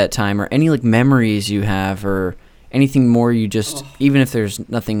with you at that time, or any like memories you have, or anything more you just, even if there's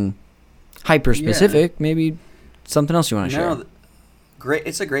nothing hyper specific, maybe something else you want to share. Great.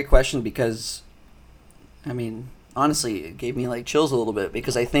 It's a great question because, I mean, honestly, it gave me like chills a little bit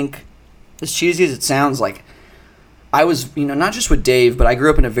because I think, as cheesy as it sounds, like I was, not just with Dave, but I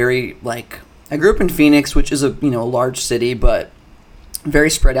grew up in I grew up in Phoenix, which is a large city, but very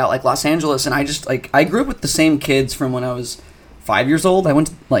spread out like Los Angeles. And I grew up with the same kids from when I was 5 years old. I went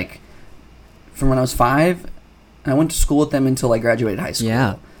to, from when I was 5, and I went to school with them until I graduated high school.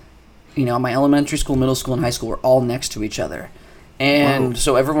 Yeah. My elementary school, middle school, and high school were all next to each other. And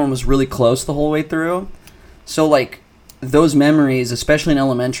so everyone was really close the whole way through. So, those memories, especially in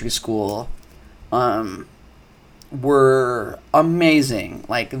elementary school, were amazing.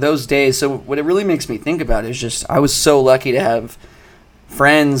 Like, those days. So what it really makes me think about is just, I was so lucky to have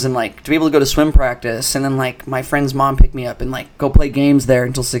friends and, to be able to go to swim practice. And then, my friend's mom picked me up and, go play games there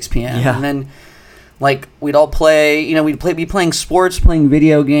until 6 p.m. Yeah. And then, we'd all play, we'd be playing sports, playing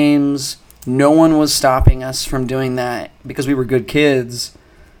video games. No one was stopping us from doing that because we were good kids,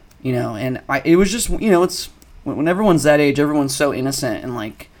 and it was just, it's, when everyone's that age, everyone's so innocent, and,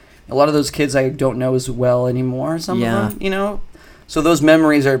 a lot of those kids I don't know as well anymore, some of them, So those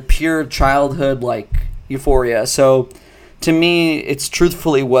memories are pure childhood, euphoria. So, to me, it's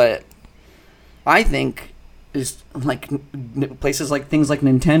truthfully what I think is, places things like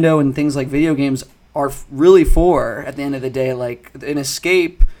Nintendo and things like video games are really for, at the end of the day, an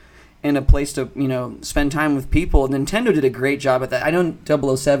escape and a place to, spend time with people. Nintendo did a great job at that. I know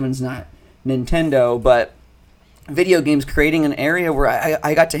 007's not Nintendo, but video games creating an area where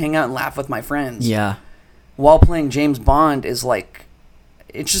I got to hang out and laugh with my friends. Yeah. While playing James Bond is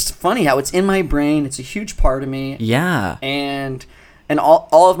it's just funny how it's in my brain. It's a huge part of me. Yeah. And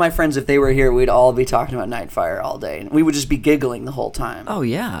all of my friends, if they were here, we'd all be talking about Nightfire all day. And we would just be giggling the whole time. Oh,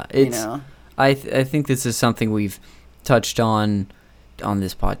 yeah. It's, I think this is something we've touched on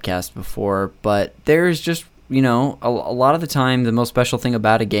this podcast before, but there's just, a lot of the time the most special thing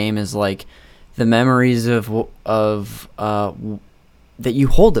about a game is the memories of that you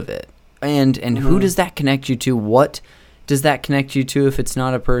hold of it, and who does that connect you to? What does that connect you to if it's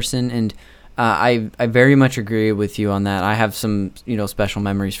not a person? And I very much agree with you on that. I have some special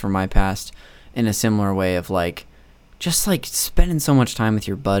memories from my past in a similar way of just spending so much time with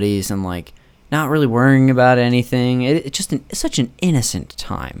your buddies and not really worrying about anything. It's just such an innocent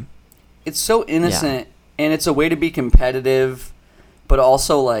time. It's so innocent, and it's a way to be competitive, but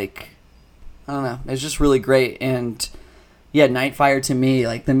also I don't know. It's just really great. And yeah, Nightfire to me,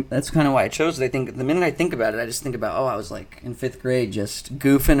 that's kind of why I chose it. I think the minute I think about it, I just think about, I was in 5th grade just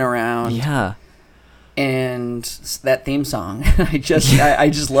goofing around. Yeah. and that theme song. I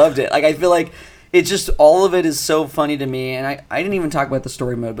just loved it. Like, I feel like it's just, all of it is so funny to me. And I didn't even talk about the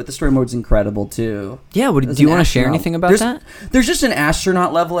story mode, but the story mode's incredible too. Yeah, do you want to share anything about that? There's just an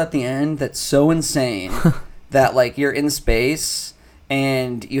astronaut level at the end that's so insane that, like, you're in space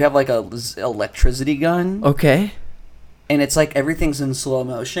and you have like a electricity gun. Okay. And it's like everything's in slow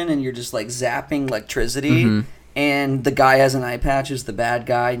motion and you're just like zapping electricity. And the guy has an eye patch, who's the bad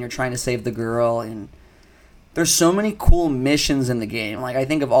guy, and you're trying to save the girl. And there's so many cool missions in the game. Like, I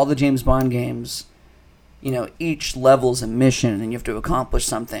think of all the James Bond games, you know, each level's a mission and you have to accomplish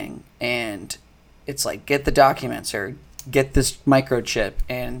something. And it's like, get the documents or get this microchip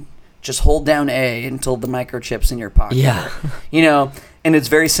and just hold down A until the microchip's in your pocket. Yeah. You know, and it's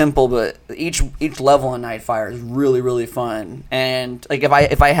very simple, but each level in Nightfire is really, really fun. And like, if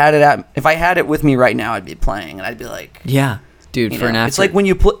I had it with me right now, I'd be playing and I'd be like, yeah, dude, for an it's like when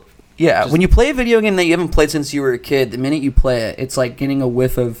you when you play a video game that you haven't played since you were a kid, the minute you play it, it's like getting a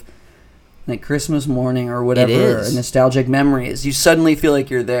whiff of like Christmas morning or whatever, or nostalgic memories. You suddenly feel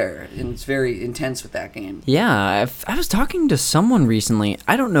like you're there, and it's very intense with that game. Yeah, I was talking to someone recently.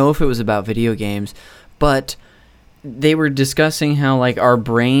 I don't know if it was about video games, but they were discussing how, like, our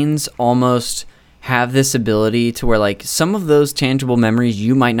brains almost have this ability to where, like, some of those tangible memories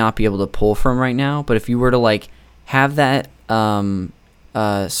you might not be able to pull from right now, but if you were to, like, have that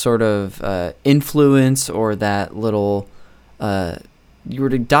sort of influence or that little you were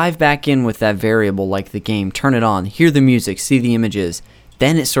to dive back in with that variable, like the game, turn it on, hear the music, see the images,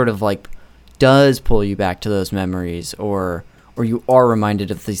 then it sort of like does pull you back to those memories, or you are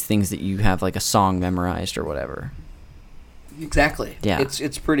reminded of these things that you have like a song memorized or whatever. Exactly. Yeah.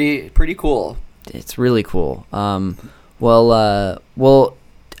 It's pretty cool. It's really cool. Well,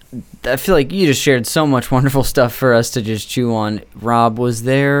 I feel like you just shared so much wonderful stuff for us to just chew on. Rob, was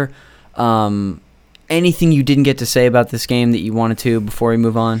there anything you didn't get to say about this game that you wanted to before we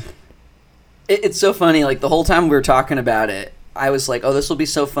move on? It's so funny. Like, the whole time we were talking about it, I was like, oh, this will be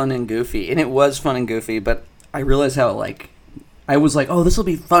so fun and goofy. And it was fun and goofy, but I realized how, like, I was like, oh, this will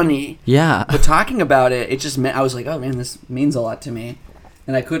be funny. Yeah. But talking about it, it just meant, I was like, oh, man, this means a lot to me.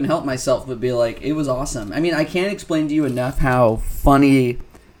 And I couldn't help myself but be like, it was awesome. I mean, I can't explain to you enough how fun the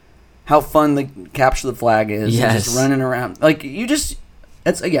Capture the Flag is. Yes. And just running around. Like,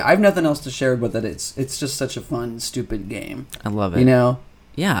 I have nothing else to share but that it's just such a fun, stupid game. I love it. You know?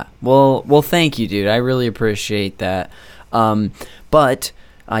 Yeah. Well, thank you, dude. I really appreciate that. But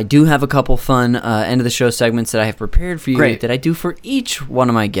I do have a couple fun end of the show segments that I have prepared for you that I do for each one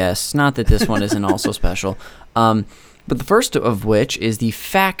of my guests. Not that this one isn't also special. But the first of which is the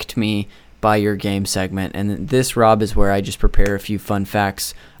Fact Me by Your Game segment. And this, Rob, is where I just prepare a few fun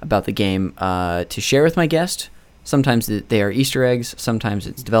facts about the game to share with my guest. Sometimes they are Easter eggs. Sometimes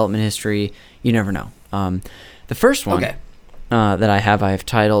it's development history. You never know. The first one that I have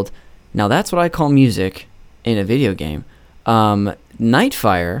titled, Now That's What I Call Music in a Video Game.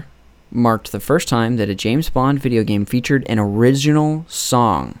 Nightfire marked the first time that a James Bond video game featured an original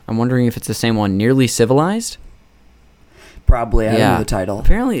song. I'm wondering if it's the same one, Nearly Civilized? Probably. I don't know the title.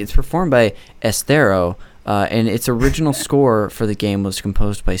 Apparently it's performed by Estero, and its original score for the game was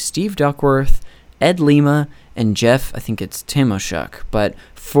composed by Steve Duckworth, Ed Lima, and Jeff, I think it's Timoshuk. But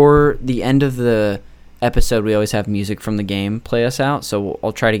for the end of the episode, we always have music from the game play us out, so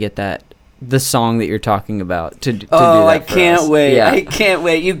I'll try to get the song that you're talking about to do that. Oh, I can't wait. Yeah. I can't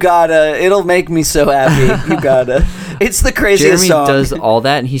wait. You gotta. It'll make me so happy. You gotta. It's the craziest Jeremy song. does all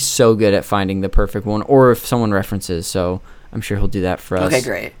that, and he's so good at finding the perfect one, or if someone references, so I'm sure he'll do that for us. Okay,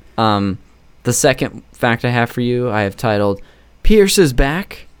 great. The second fact I have for you, I have titled, Pierce is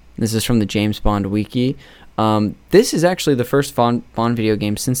Back. This is from the James Bond Wiki. This is actually the first Bond video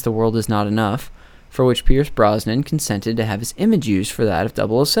game since The World Is Not Enough, for which Pierce Brosnan consented to have his image used for that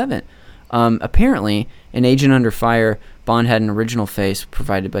of 007. Apparently, in Agent Under Fire, Bond had an original face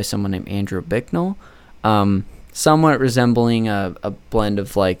provided by someone named Andrew Bicknell, somewhat resembling a blend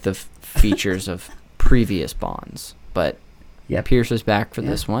of like the features of previous Bonds. But Pierce is back for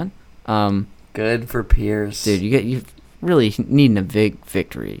this one. Good for Pierce, dude. You really need a big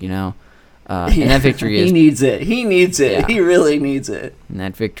victory, you know. And that victory is he needs it. He needs it. Yeah. He really needs it. And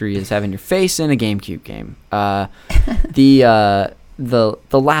that victory is having your face in a GameCube game. The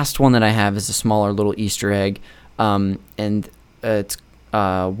last one that I have is a smaller little Easter egg, and it's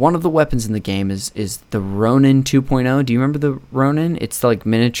one of the weapons in the game is the Ronin 2.0. Do you remember the Ronin? It's the, like,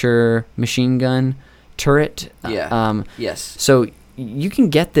 miniature machine gun turret. Yeah. Yes. So you can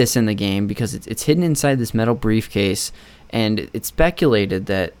get this in the game because it's hidden inside this metal briefcase, and it's speculated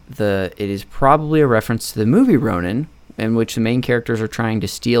that it is probably a reference to the movie Ronin, in which the main characters are trying to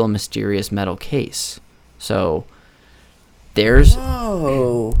steal a mysterious metal case. So there's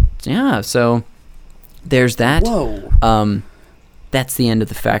Whoa. so there's that. Whoa. That's the end of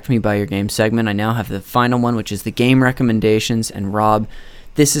the Fact Me by Your Game segment. I now have the final one, which is the game recommendations. And Rob,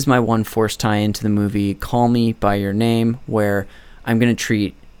 this is my one forced tie into the movie Call Me by Your Name, where I'm going to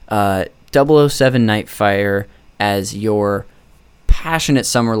treat 007 Nightfire as your passionate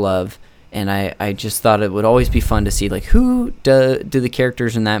summer love. And I just thought it would always be fun to see, like, who do the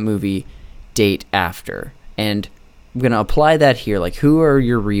characters in that movie date after? And I'm going to apply that here. Like, who are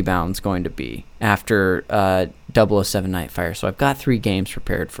your rebounds going to be after 007 Nightfire? So I've got 3 games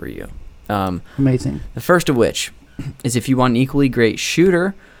prepared for you. Amazing. The first of which is, if you want an equally great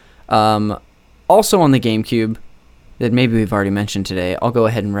shooter, also on the GameCube, that maybe we've already mentioned today, I'll go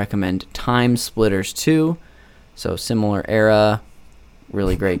ahead and recommend Time Splitters 2. So similar era,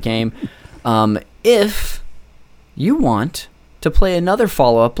 really great game. If you want to play another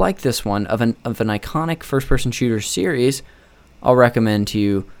follow-up like this one of an iconic first-person shooter series, I'll recommend to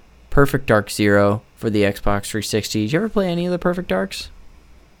you Perfect Dark Zero for the Xbox 360. Did you ever play any of the Perfect Darks?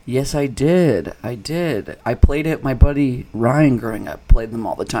 Yes, I did. I played it. My buddy Ryan growing up played them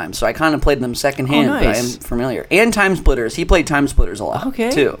all the time. So I kind of played them secondhand, Oh, but I nice. am familiar. And Time Splitters. He played Time Splitters a lot,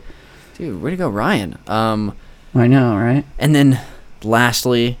 Okay. too. Dude, way to go, Ryan. I know, right? And then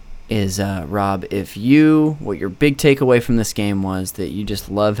lastly is, Rob, what your big takeaway from this game was that you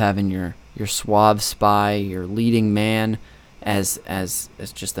just love having your suave spy, your leading man as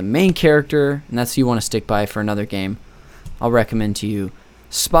just the main character, and that's who you want to stick by for another game, I'll recommend to you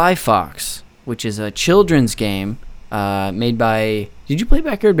Spy Fox, which is a children's game made by... Did you play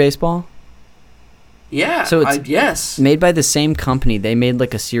Backyard Baseball? Yeah. So it's yes. made by the same company. They made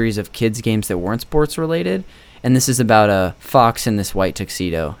like a series of kids games that weren't sports related, and this is about a fox in this white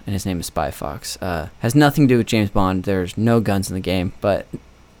tuxedo, and his name is Spy Fox. Has nothing to do with James Bond. There's no guns in the game, but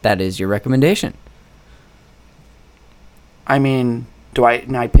that is your recommendation. I mean, do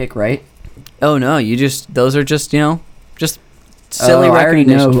I pick right? Oh no, those are just just silly I already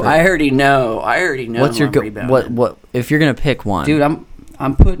recommendations. know. I already know. What's who your I'm rebounding. what if you're gonna pick one, Dude,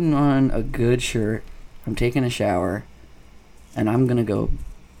 I'm putting on a good shirt. I'm taking a shower, and I'm gonna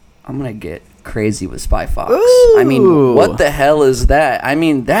get crazy with Spy Fox. Ooh. I mean, what the hell is that? I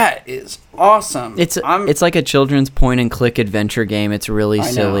mean, that is awesome. It's like a children's point and click adventure game. It's really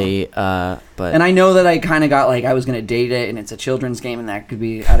silly, but and I know that I kind of got like I was gonna date it, and it's a children's game, and that could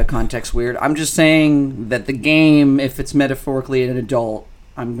be out of context weird. I'm just saying that the game, if it's metaphorically an adult,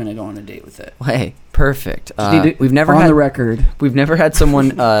 I'm gonna go on a date with it. hey, perfect. We've never had the record. We've never had someone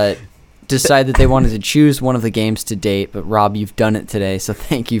decide that they wanted to choose one of the games to date, but Rob, you've done it today, so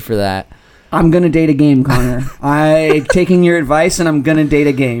thank you for that. I'm gonna date a game, Connor. I'm taking your advice, and I'm gonna date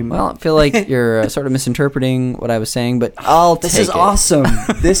a game. Well, I feel like you're sort of misinterpreting what I was saying, but I'll take it. This is awesome.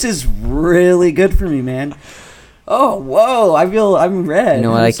 This is really good for me, man. Oh, whoa! I'm red. You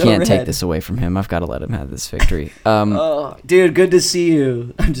know what? I'm I so can't take red. this away from him. I've got to let him have this victory. Oh, dude, good to see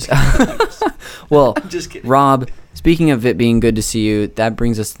you. I'm just kidding. Well, I'm just kidding. Rob, speaking of it being good to see you, that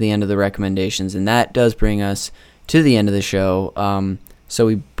brings us to the end of the recommendations, and that does bring us to the end of the show.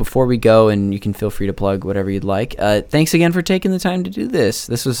 So before we go, and you can feel free to plug whatever you'd like, thanks again for taking the time to do this.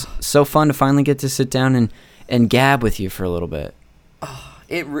 This was so fun to finally get to sit down and gab with you for a little bit.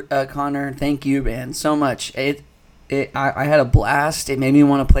 Connor, thank you, man, so much. I had a blast. It made me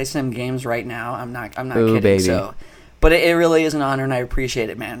want to play some games right now. I'm not Ooh, kidding. baby. So, but it really is an honor, and I appreciate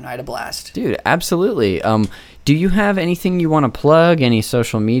it, man. I had a blast. Dude, absolutely. Do you have anything you want to plug? Any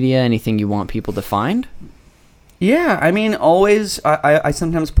social media? Anything you want people to find? Yeah, I mean, always. I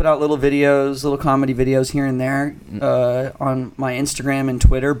sometimes put out little comedy videos here and there on my Instagram and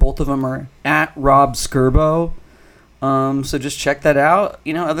Twitter. Both of them are at Rob Skirbo. So just check that out.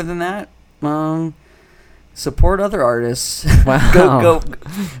 Other than that, support other artists. Wow. go,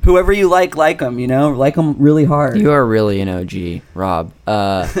 whoever you like them. Like them really hard. You are really an OG, Rob.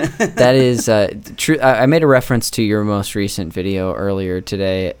 That is true. I made a reference to your most recent video earlier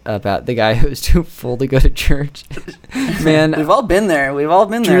today about the guy who's too full to go to church. Man, We've all been there.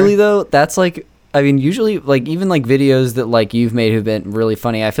 truly though, that's like, I mean, usually like even like videos that like you've made who've been really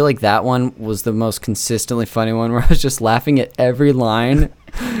funny. I feel like that one was the most consistently funny one, where I was just laughing at every line.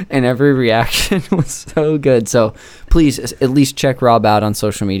 And every reaction was so good. So please at least check Rob out on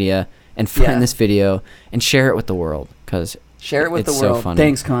social media and find this video and share it with the world, because Share it with the it's world. so funny.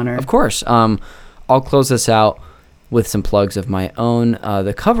 Thanks, Connor. Of course. I'll close this out with some plugs of my own.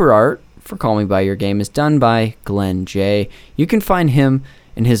 The cover art for Call Me By Your Game is done by Glenn J. You can find him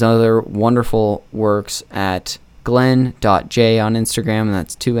and his other wonderful works at glenn.j on Instagram, and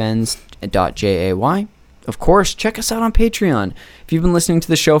that's 2 N's .jay. of course, check us out on Patreon. If you've been listening to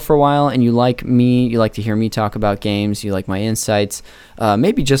the show for a while and you like me, you like to hear me talk about games, you like my insights,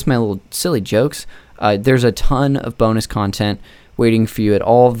 maybe just my little silly jokes, there's a ton of bonus content waiting for you at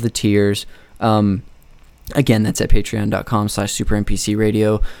all of the tiers. Again, that's at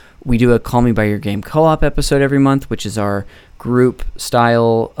patreon.com/supernpcradio. We do a Call Me By Your Game co-op episode every month, which is our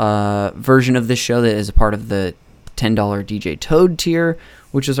group-style version of this show that is a part of the $10 DJ Toad tier,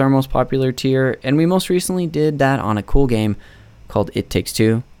 which is our most popular tier. And we most recently did that on a cool game called It Takes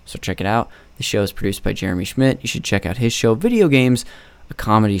Two, so check it out. The show is produced by Jeremy Schmidt. You should check out his show, Video Games, a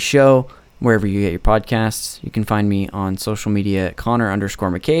comedy show, wherever you get your podcasts. You can find me on social media at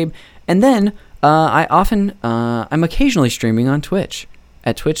Connor_McCabe. And then I'm occasionally streaming on Twitch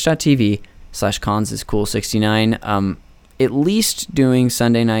at twitch.tv/consiscool69. At least doing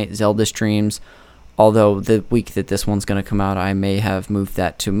Sunday night Zelda streams, although the week that this one's going to come out, I may have moved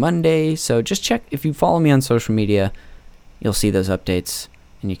that to Monday. So just check. If you follow me on social media, you'll see those updates,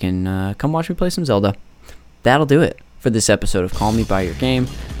 and you can come watch me play some Zelda. That'll do it for this episode of Call Me By Your Game.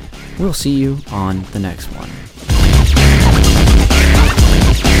 We'll see you on the next one.